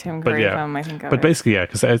first Tim Curry film I think of. But basically, yeah,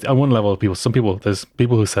 because at one level, there's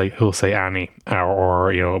people who say Annie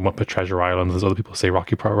or Muppet Treasure Island. There's other people who say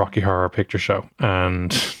Rocky Horror Picture Show,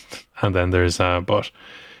 and then there's but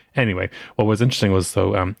anyway, what was interesting was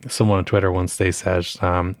someone on Twitter once they said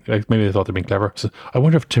like maybe they thought they're being clever. So I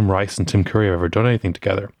wonder if Tim Rice and Tim Curry have ever done anything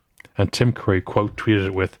together, and Tim Curry quote tweeted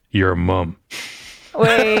it with "Your mum."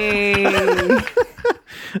 Wait.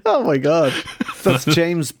 Oh my God. That's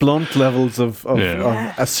James Blunt levels of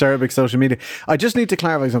acerbic social media. I just need to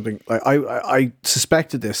clarify something. I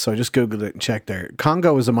suspected this, so I just Googled it and checked there.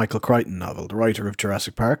 Congo is a Michael Crichton novel, the writer of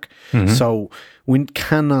Jurassic Park. Mm-hmm. So we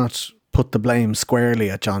cannot put the blame squarely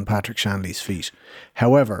at John Patrick Shanley's feet.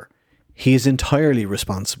 However, he is entirely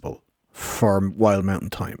responsible for Wild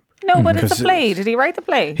Mountain Thyme. No, but it's a play. Did he write the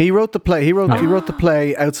play? He wrote the play. He wrote the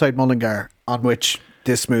play Outside Mullingar, on which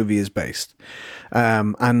this movie is based.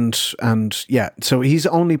 So he's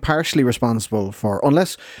only partially responsible for,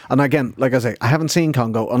 unless, and again, like I say, I haven't seen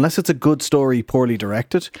Congo, unless it's a good story poorly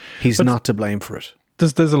directed, he's not to blame for it.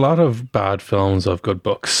 There's a lot of bad films of good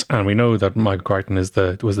books, and we know that Michael Crichton was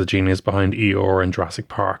the genius behind Eeyore and Jurassic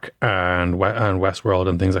Park and Westworld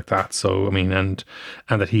and things like that. So I mean, and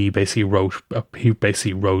that he basically wrote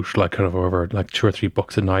like kind of over like 2 or 3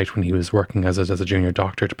 books a night when he was working as a junior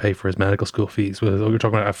doctor to pay for his medical school fees. We're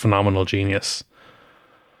talking about a phenomenal genius,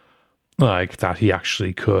 like that he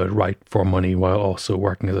actually could write for money while also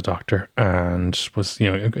working as a doctor, and was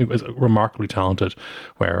was remarkably talented.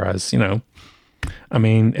 Whereas I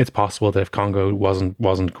mean, it's possible that if Congo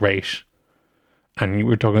wasn't great, and you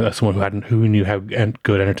were talking about someone who knew how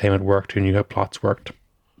good entertainment worked, who knew how plots worked,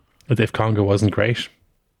 that if Congo wasn't great,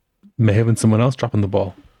 may have been someone else dropping the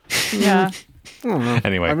ball. Yeah. I don't know.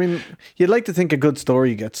 Anyway, I mean, you'd like to think a good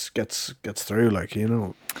story gets through, like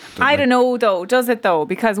I don't know though. Does it though?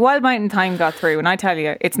 Because Wild Mountain Thyme got through, and I tell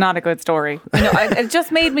you, it's not a good story. It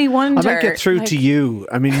just made me wonder. I might get through to you.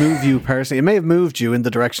 I mean, move you personally. It may have moved you in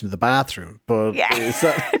the direction of the bathroom, but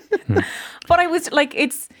But I was like,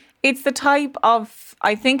 it's the type of.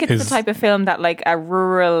 I think it's the type of film that like a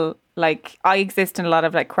rural. Like I exist in a lot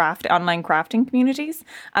of like online crafting communities,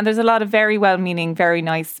 and there's a lot of very well-meaning, very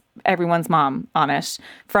nice everyone's mom on it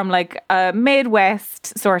from like a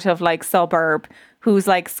Midwest sort of like suburb who's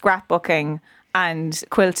like scrapbooking and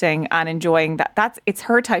quilting and enjoying that. It's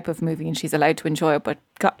her type of movie, and she's allowed to enjoy it. But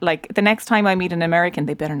like the next time I meet an American,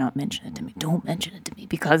 they better not mention it to me. Don't mention it to me,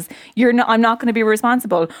 because I'm not going to be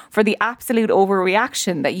responsible for the absolute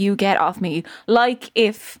overreaction that you get off me. Like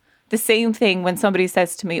if. The same thing when somebody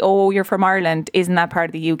says to me, "Oh, you're from Ireland, isn't that part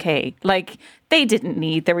of the UK?" Like, they didn't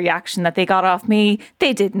need the reaction that they got off me.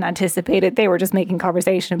 They didn't anticipate it. They were just making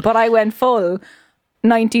conversation. But I went full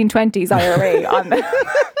 1920s IRA on them.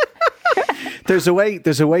 There's a way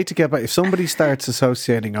to get back. If somebody starts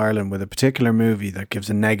associating Ireland with a particular movie that gives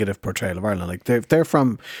a negative portrayal of Ireland, like they're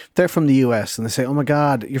from the US and they say, "Oh my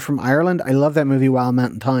God, you're from Ireland? I love that movie Wild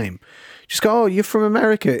Mountain Thyme." Just go, "Oh, you're from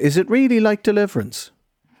America. Is it really like Deliverance?"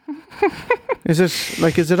 Is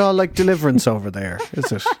it all like Deliverance over there?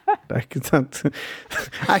 Is it like that?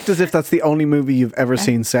 Act as if that's the only movie you've ever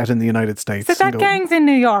seen set in the United States. So that gang's in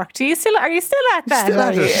New York. Are you still at that? Still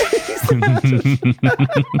at it.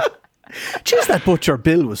 Jeez, that butcher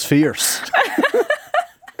Bill was fierce.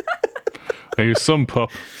 He was some pup.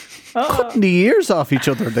 Cutting the ears off each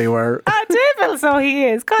other, they were. Devil, so he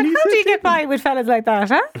is. God, how do you get by with fellas like that,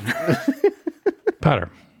 huh? Patter,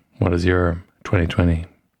 what is your 2020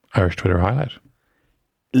 Irish Twitter highlight?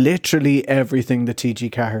 Literally everything the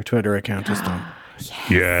TG Caher Twitter account has done.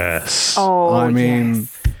 Yes. Oh, I mean,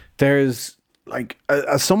 there's like,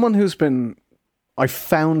 as someone who's been, I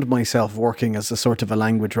found myself working as a sort of a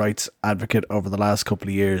language rights advocate over the last couple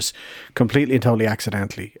of years, completely and totally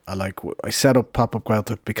accidentally. I set up Pop-Up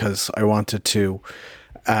Gaeltacht because I wanted to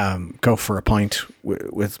go for a pint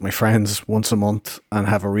with my friends once a month and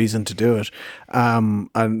have a reason to do it. And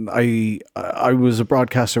I was a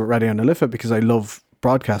broadcaster at Radio Nalifa because I love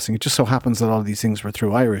broadcasting. It just so happens that all of these things were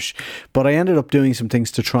through Irish, but I ended up doing some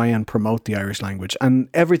things to try and promote the Irish language, and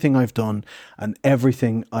everything I've done and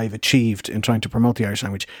everything I've achieved in trying to promote the Irish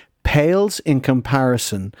language pales in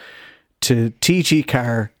comparison to TG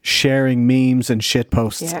Carr sharing memes and shit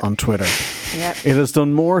posts on Twitter. Yep. It has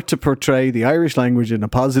done more to portray the Irish language in a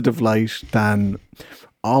positive light than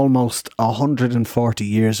almost 140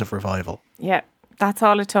 years of revival. Yeah, that's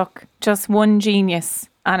all it took. Just one genius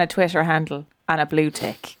and a Twitter handle and a blue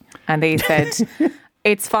tick. And they said,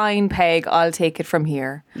 "It's fine, Peg, I'll take it from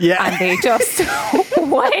here." Yeah. And they just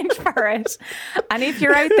went for it. And if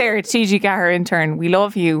you're out there, TG Gahar intern, we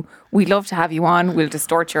love you. We'd love to have you on. We'll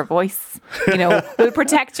distort your voice. We'll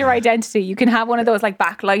protect your identity. You can have one of those like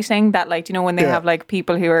backlighting that like, when they have like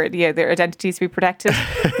people who are, their identities to be protected.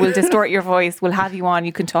 We'll distort your voice. We'll have you on.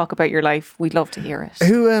 You can talk about your life. We'd love to hear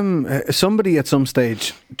it. Somebody at some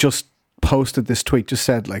stage just posted this tweet, just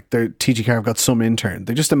said like their TG Gahar have got some intern.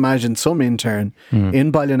 They just imagined some intern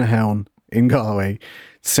in Ballynahown in Galway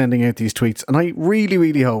sending out these tweets, and I really,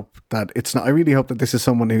 really hope that it's not. I really hope that this is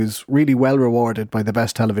someone who's really well rewarded by the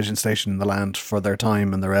best television station in the land for their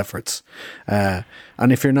time and their efforts. And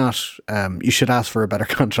if you're not, you should ask for a better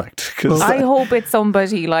contract. I hope it's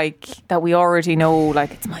somebody like that we already know,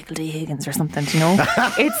 like it's Michael D. Higgins or something.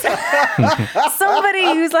 It's somebody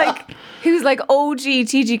who's like OG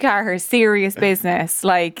TG Gahar, serious business,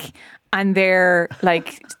 like. And they're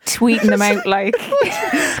like tweeting them out like.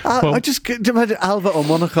 I just can't imagine Alva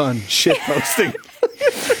O'Monaghan shit posting.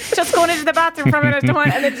 Just going into the bathroom for a minute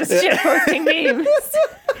and then just shit posting memes.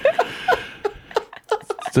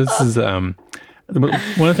 This is one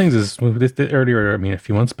of the things is earlier. I mean, a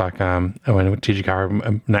few months back, when TG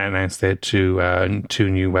Gahar announced they had two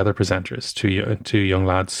new weather presenters, two young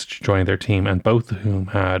lads joining their team, and both of whom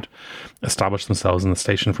had established themselves in the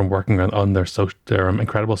station from working on their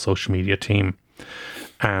incredible social media team.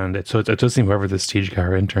 And it does seem whoever this TG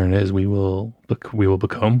Gahar intern is, we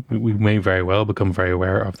may very well become very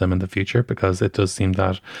aware of them in the future, because it does seem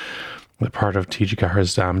that the part of TG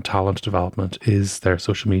Gahar's talent development is their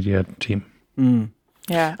social media team.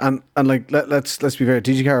 Yeah, and like let's be fair,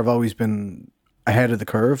 TG Gahar have always been ahead of the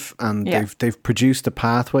curve, and they've produced a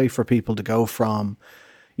pathway for people to go from,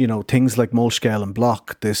 things like Mulchscale and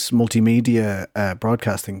Block, this multimedia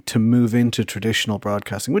broadcasting, to move into traditional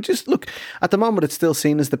broadcasting, which is, look, at the moment it's still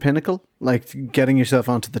seen as the pinnacle. Like getting yourself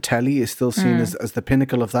onto the telly is still seen as the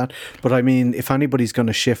pinnacle of that. But I mean, if anybody's going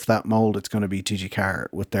to shift that mold, it's going to be TG Gahar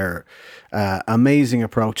with their amazing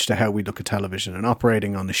approach to how we look at television and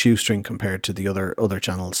operating on the shoestring compared to the other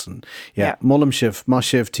channels. And Mullim Shiv, Moss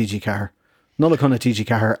Shiv, TG Gahar, Nullachuna TG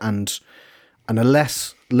Gahar, and a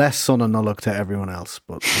less son of Nulloch to everyone else,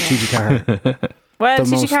 but TG Gahar, well,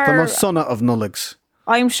 the most son of Nullochs.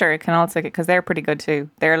 I'm sure it can also get, because they're pretty good too.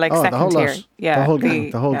 They're like second tier. Yeah, the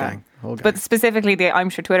whole gang. But specifically the I'm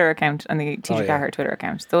Sure Twitter account and the TG Gahar Twitter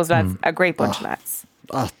account. Those lads, a great bunch of lads.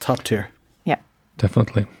 Top tier. Yeah,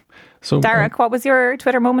 definitely. So, Derek, what was your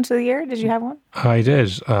Twitter moment of the year? Did you have one? I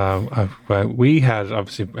did. We had,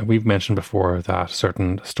 obviously, we've mentioned before that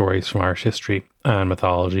certain stories from Irish history and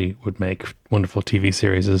mythology would make wonderful TV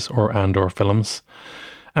series or films.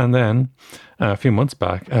 And then a few months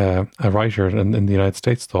back, a writer in the United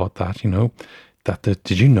States thought that,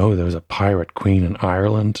 did you know there was a pirate queen in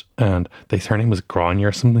Ireland, and her name was Grania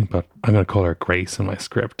or something, but I'm going to call her Grace in my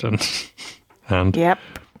script. And yep.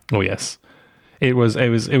 Oh yes. It was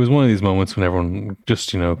one of these moments when everyone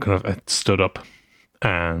just, kind of stood up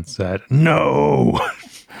and said, no.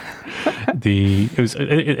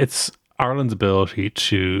 It's Ireland's ability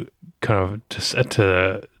to kind of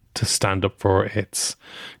to stand up for its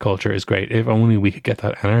culture is great. If only we could get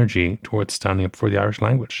that energy towards standing up for the Irish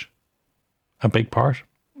language. A big part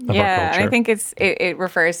of our culture. And I think it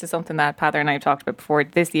refers to something that Pather and I have talked about before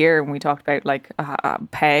this year when we talked about like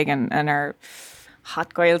Peg and our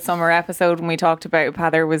Hot Goyle Summer episode, when we talked about,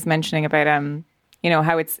 Pather was mentioning about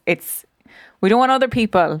how it's we don't want other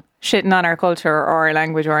people shitting on our culture or our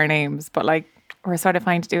language or our names, but like we're sort of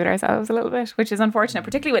fine to do it ourselves a little bit, which is unfortunate,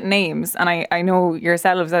 particularly with names. And I know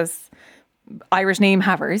yourselves as Irish name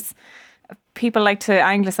havers, people like to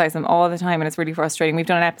anglicise them all the time, and it's really frustrating. We've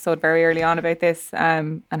done an episode very early on about this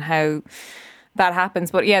and how that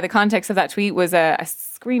happens. But yeah, the context of that tweet was a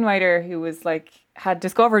screenwriter who was like, had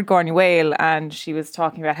discovered Gorny Whale, and she was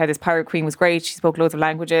talking about how this pirate queen was great. She spoke loads of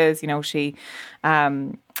languages, she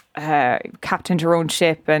captained her own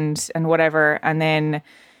ship and whatever, and then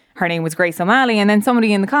her name was Grace O'Malley, and then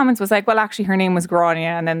somebody in the comments was like, well, actually her name was Grania,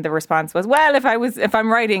 and then the response was, well, if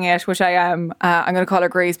I'm writing it, which I am, I'm going to call her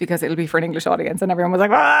Grace because it'll be for an English audience. And everyone was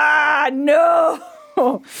like, no.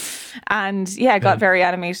 And got very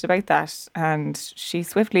animated about that, and she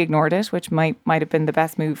swiftly ignored it, which might have been the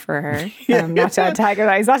best move for her. Not to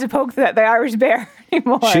antagonise, not to poke the Irish bear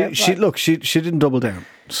anymore. She didn't double down,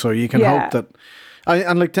 so you can hope that.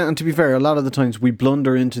 And to be fair, a lot of the times we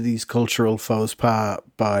blunder into these cultural faux pas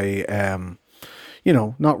by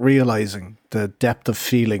not realising the depth of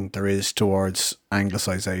feeling there is towards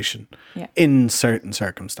anglicisation in certain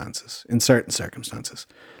circumstances.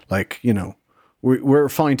 Like, we're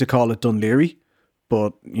fine to call it Dunleary,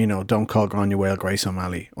 but, don't call Grania Whale Grace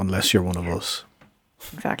O'Malley unless you're one of us.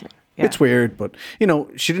 Exactly. Yeah. It's weird, but,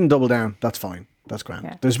 she didn't double down. That's fine. That's grand.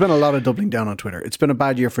 Yeah. There's been a lot of doubling down on Twitter. It's been a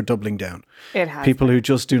bad year for doubling down. It has. People who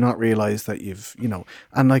just do not realize that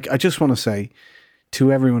and like, I just want to say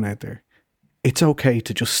to everyone out there, it's okay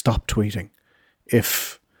to just stop tweeting.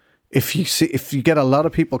 If you get a lot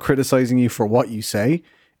of people criticizing you for what you say,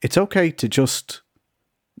 it's okay to just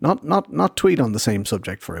not tweet on the same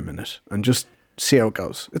subject for a minute and just see how it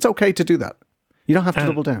goes. It's okay to do that. You don't have to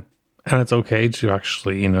double down. And it's okay to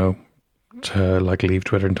actually, to like leave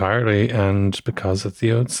Twitter entirely, and because it's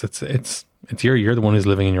you're the one who's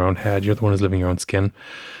living in your own head, you're the one who's living in your own skin.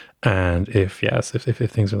 And if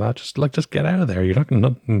things are that, just get out of there. You're not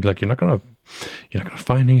gonna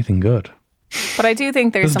find anything good. But I do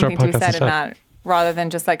think there's something to be said in that, rather than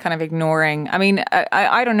just like kind of ignoring. I mean,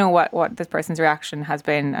 I don't know what this person's reaction has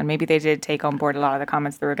been, and maybe they did take on board a lot of the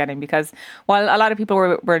comments they were getting, because while a lot of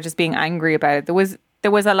people were just being angry about it,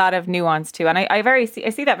 there was a lot of nuance too. And I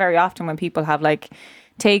see that very often when people have like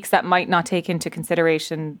takes that might not take into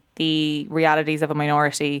consideration the realities of a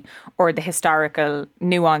minority or the historical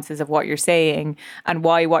nuances of what you're saying, and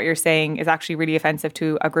why what you're saying is actually really offensive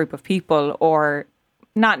to a group of people, or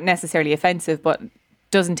not necessarily offensive, but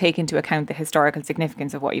doesn't take into account the historical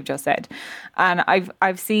significance of what you've just said. And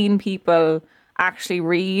I've seen people actually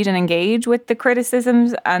read and engage with the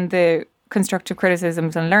criticisms and the constructive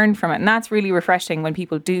criticisms and learn from it. And that's really refreshing when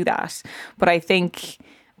people do that. But I think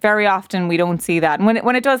very often we don't see that. And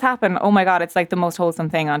when it does happen, oh my God, it's like the most wholesome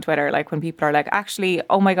thing on Twitter. Like when people are like, actually,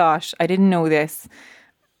 oh my gosh, I didn't know this.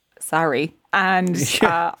 Sorry. And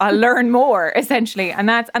I'll learn more, essentially. And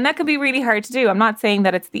that can be really hard to do. I'm not saying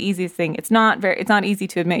that it's the easiest thing. It's not easy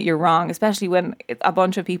to admit you're wrong, especially when a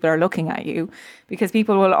bunch of people are looking at you, because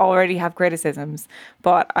people will already have criticisms.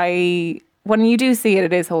 But when you do see it,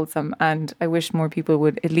 it is wholesome. And I wish more people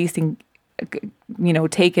would at least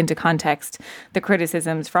take into context the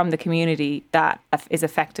criticisms from the community that is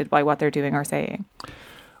affected by what they're doing or saying.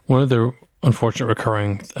 One of the unfortunate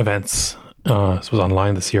recurring events was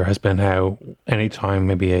online this year has been how anytime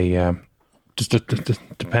maybe just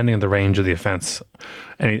depending on the range of the offence,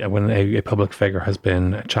 when a public figure has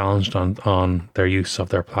been challenged on their use of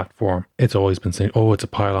their platform, it's always been saying, oh, it's a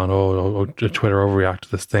pile-on, Twitter overreacted to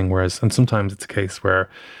this thing, and sometimes it's a case where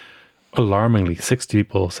alarmingly 60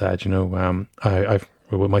 people said,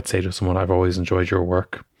 we might say to someone, I've always enjoyed your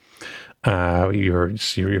work. You're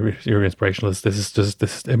inspirational.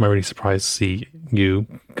 Am I really surprised to see you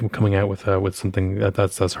coming out with something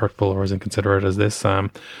that's as hurtful or as inconsiderate as this? I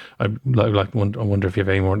wonder if you have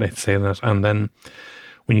any more to say on that. And then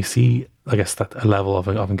when you see, I guess, that a level of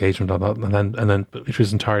engagement on that, and then it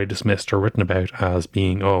was entirely dismissed or written about as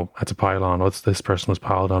being, oh, that's a pile on. This person was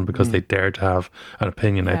piled on because they dared to have an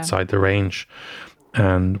opinion outside the range,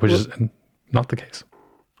 and which is not the case.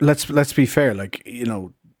 Let's be fair.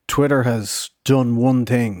 Twitter has done one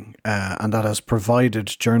thing, and that has provided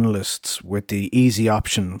journalists with the easy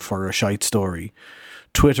option for a shite story.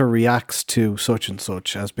 Twitter reacts to such and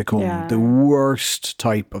such has become the worst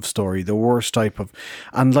type of story,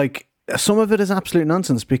 and some of it is absolute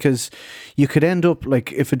nonsense, because you could end up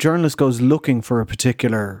if a journalist goes looking for a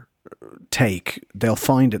particular take, they'll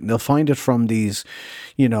find it, and they'll find it from these,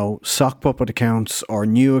 sock puppet accounts or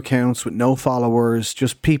new accounts with no followers,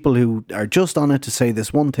 just people who are just on it to say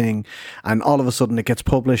this one thing, and all of a sudden it gets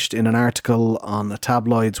published in an article on a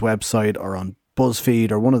tabloid's website or on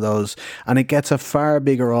BuzzFeed or one of those, and it gets a far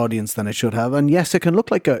bigger audience than it should have. And yes, it can look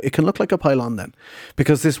like a pile-on then,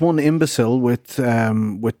 because this one imbecile with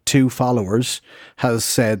 2 followers has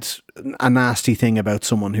said a nasty thing about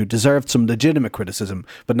someone who deserved some legitimate criticism,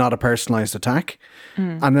 but not a personalised attack.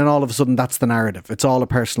 And then all of a sudden that's the narrative. It's all a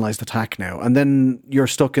personalised attack now. And then you're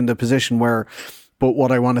stuck in the position where, but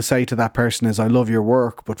what I want to say to that person is, I love your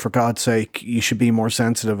work, but for God's sake, you should be more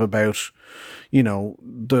sensitive about,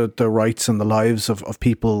 the rights and the lives of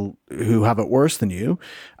people who have it worse than you.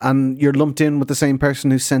 And you're lumped in with the same person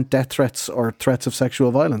who sent death threats or threats of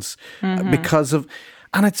sexual violence because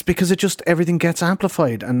it just, everything gets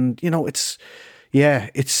amplified. And, it's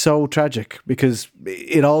so tragic, because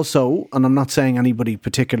it also, and I'm not saying anybody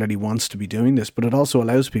particularly wants to be doing this, but it also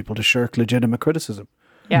allows people to shirk legitimate criticism.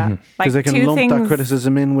 Yeah, because they can lump that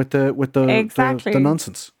criticism in with the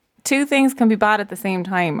nonsense. 2 things can be bad at the same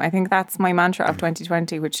time. I think that's my mantra of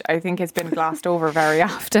 2020, which I think has been glossed over very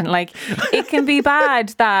often. It can be bad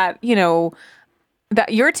that,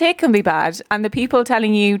 that your take can be bad, and the people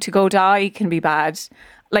telling you to go die can be bad.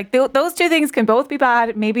 Like those two things can both be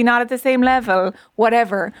bad, maybe not at the same level,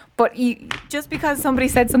 whatever. But just because somebody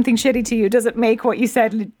said something shitty to you doesn't make what you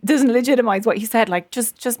said, doesn't legitimize what you said. Like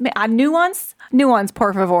just a nuance,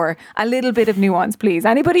 por favor. A little bit of nuance, please.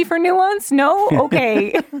 Anybody for nuance? No?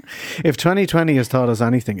 Okay. If 2020 has taught us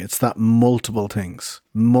anything, it's that multiple things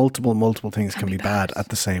can be bad at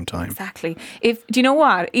the same time. Exactly. Do you know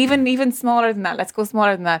what? Even smaller than that, let's go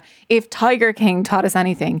smaller than that. If Tiger King taught us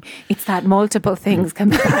anything, it's that multiple things can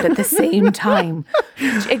be bad at the same time.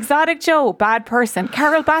 Exotic Joe, bad person.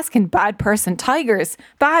 Carol Baskin, bad person. Tigers,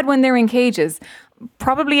 bad when they're in cages.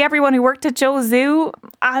 Probably everyone who worked at Joe's Zoo,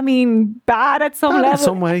 I mean, bad at some level. In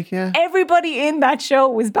some way, yeah. Everybody in that show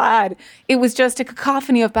was bad. It was just a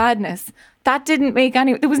cacophony of badness. That didn't make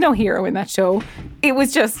there was no hero in that show. It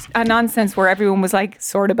was just a nonsense where everyone was like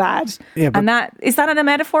sort of bad. Yeah, and is that a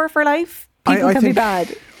metaphor for life? People can be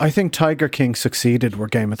bad. I think Tiger King succeeded where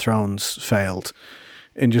Game of Thrones failed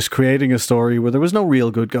in just creating a story where there was no real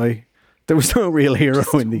good guy. There was no real hero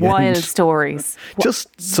in the end. Wild stories.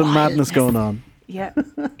 Just some madness going on. Yeah,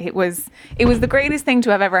 it was the greatest thing to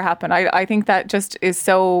have ever happened. I think that just is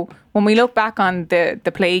so, when we look back on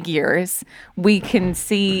the plague years, we can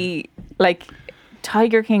see like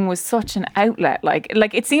Tiger King was such an outlet. Like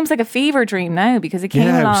it seems like a fever dream now because it came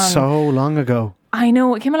along. Yeah, so long ago. I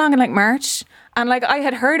know, it came along in like March. And like I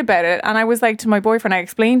had heard about it and I was like to my boyfriend, I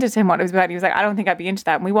explained to him what it was about. He was like, I don't think I'd be into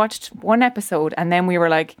that. And we watched one episode and then we were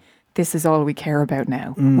like, this is all we care about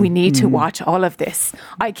now. We need to watch all of this.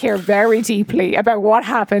 I care very deeply about what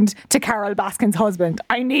happened to Carol Baskin's husband.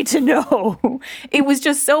 I need to know. It was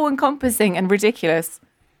just so encompassing and ridiculous.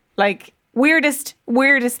 Like weirdest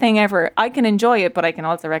thing ever. I can enjoy it, but I can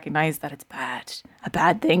also recognize that it's bad. A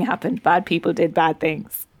bad thing happened. Bad people did bad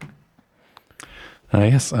things.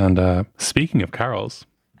 Yes, and speaking of carols,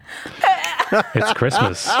 it's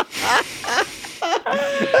Christmas.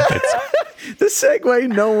 The segue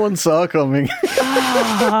no one saw coming.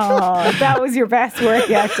 Oh, that was your best work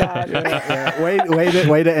yet, Dad. Yeah.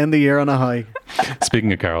 Way to end the year on a high.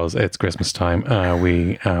 Speaking of carols, it's Christmas time.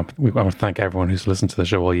 We want to thank everyone who's listened to the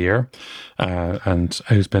show all year, and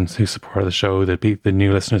who supported the show. The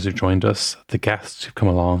new listeners who joined us, the guests who've come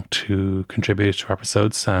along to contribute to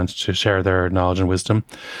episodes and to share their knowledge and wisdom.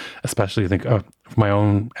 Especially, I think my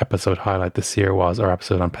own episode highlight this year was our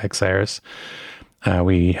episode on Peg Sayers.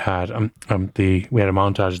 We had we had a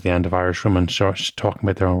montage at the end of Irish women talking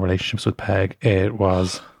about their own relationships with Peg. It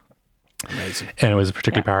was amazing, and it was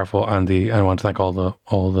particularly powerful. And I want to thank all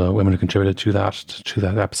the women who contributed to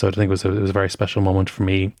that episode. I think it was a very special moment for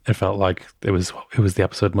me. It felt like it was the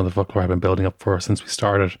episode Motherfucker I've been building up for since we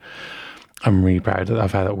started. I'm really proud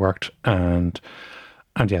of how it worked, and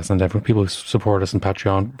yes, and everyone, people who support us on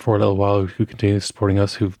Patreon for a little while, who continue supporting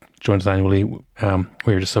us, who've joined us annually.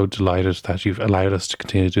 We're just so delighted that you've allowed us to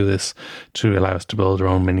continue to do this, to allow us to build our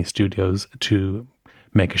own mini studios, to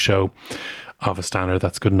make a show of a standard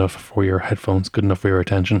that's good enough for your headphones, good enough for your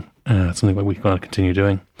attention. It's something that we're going to continue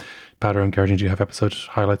doing. Pat and Geraldine, do you have episode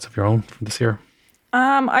highlights of your own from this year?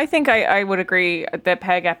 I think I would agree. The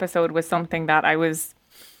Peg episode was something that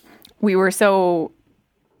we were so...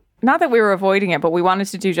 Not that we were avoiding it, but we wanted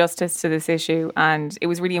to do justice to this issue, and it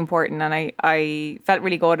was really important, and I felt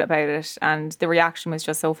really good about it, and the reaction was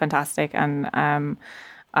just so fantastic, and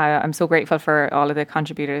I'm so grateful for all of the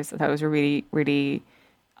contributors. That was really, really,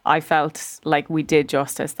 I felt like we did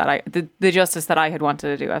justice, the justice that I had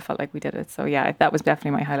wanted to do. I felt like we did it. So yeah, that was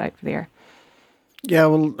definitely my highlight for the year. Yeah,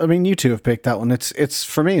 well, I mean, you two have picked that one. It's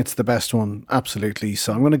for me, it's the best one, absolutely.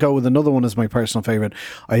 So I'm going to go with another one as my personal favourite.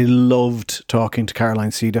 I loved talking to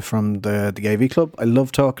Caroline Ceda from the AV Club. I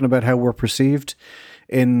love talking about how we're perceived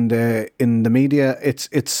in the media.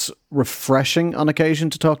 It's refreshing on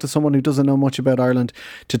occasion to talk to someone who doesn't know much about Ireland,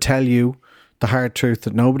 to tell you the hard truth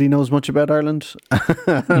that nobody knows much about Ireland.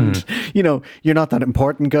 And, you're not that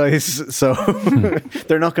important, guys. So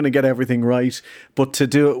they're not going to get everything right. But to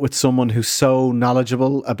do it with someone who's so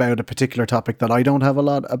knowledgeable about a particular topic that I don't have a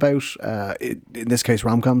lot about, in this case,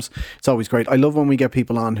 rom-coms, it's always great. I love when we get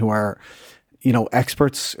people on who are,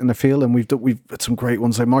 experts in the field, and we've had some great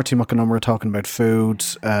ones. Like Marty McAnummer talking about food.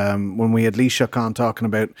 When we had Lee Shook on talking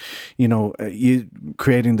about, you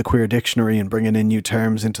creating the queer dictionary and bringing in new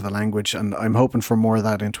terms into the language. And I'm hoping for more of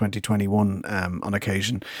that in 2021 on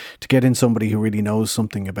occasion, to get in somebody who really knows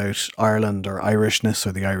something about Ireland or Irishness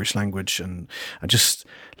or the Irish language, and just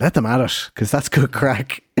let them at it, because that's good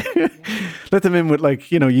crack. Let them in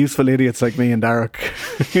with useful idiots like me and Derek.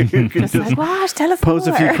 Just like, what? Tell us pose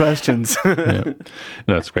more. A few questions. Yeah.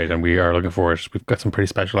 No, that's great, and we are looking forward. We've got some pretty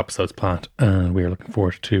special episodes planned, and we are looking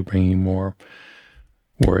forward to bringing more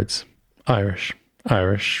words, Irish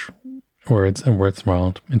words and words from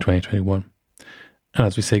Ireland in 2021. And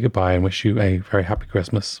as we say goodbye and wish you a very happy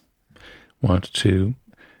Christmas, want to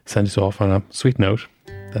send us off on a sweet note.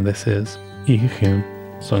 Then this is Ihe Chun,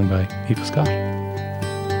 sung by Eva Scott.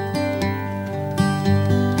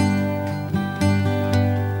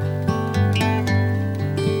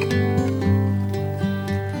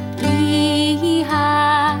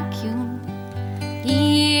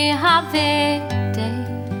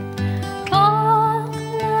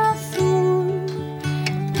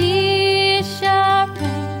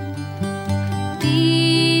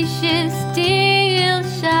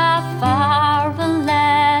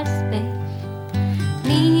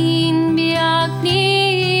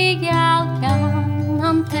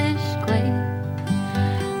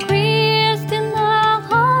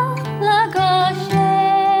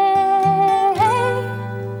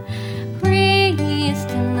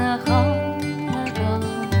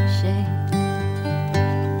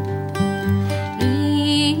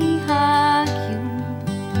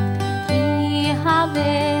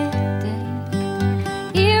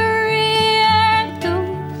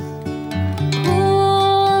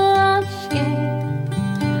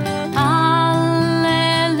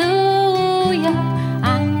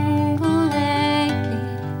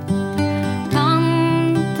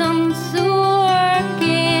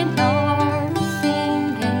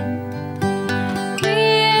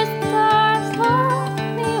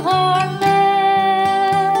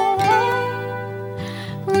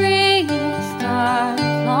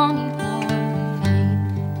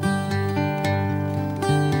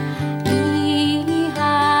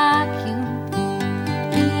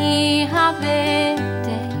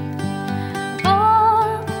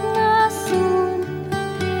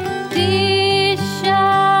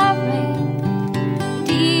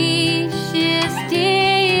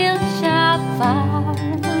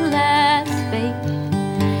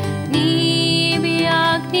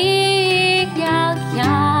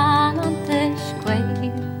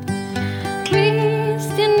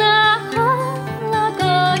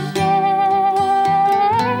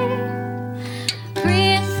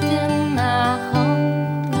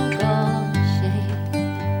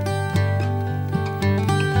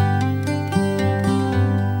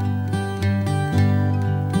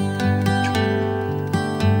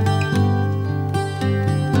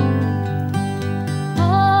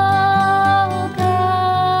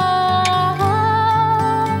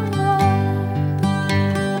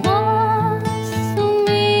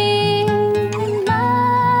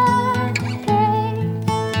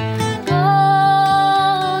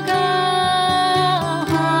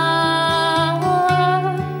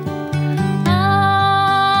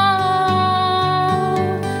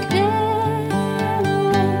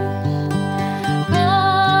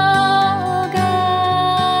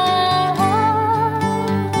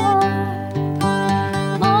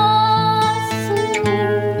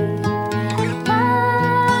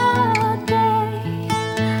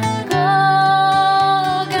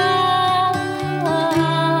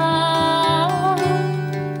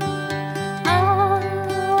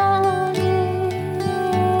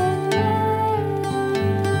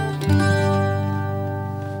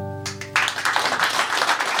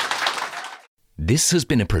 This has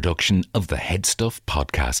been a production of the Head Stuff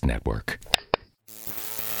Podcast Network.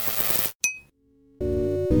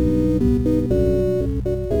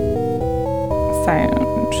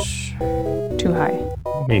 Sound too high.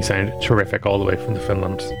 Me sound terrific all the way from the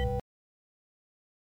Finland.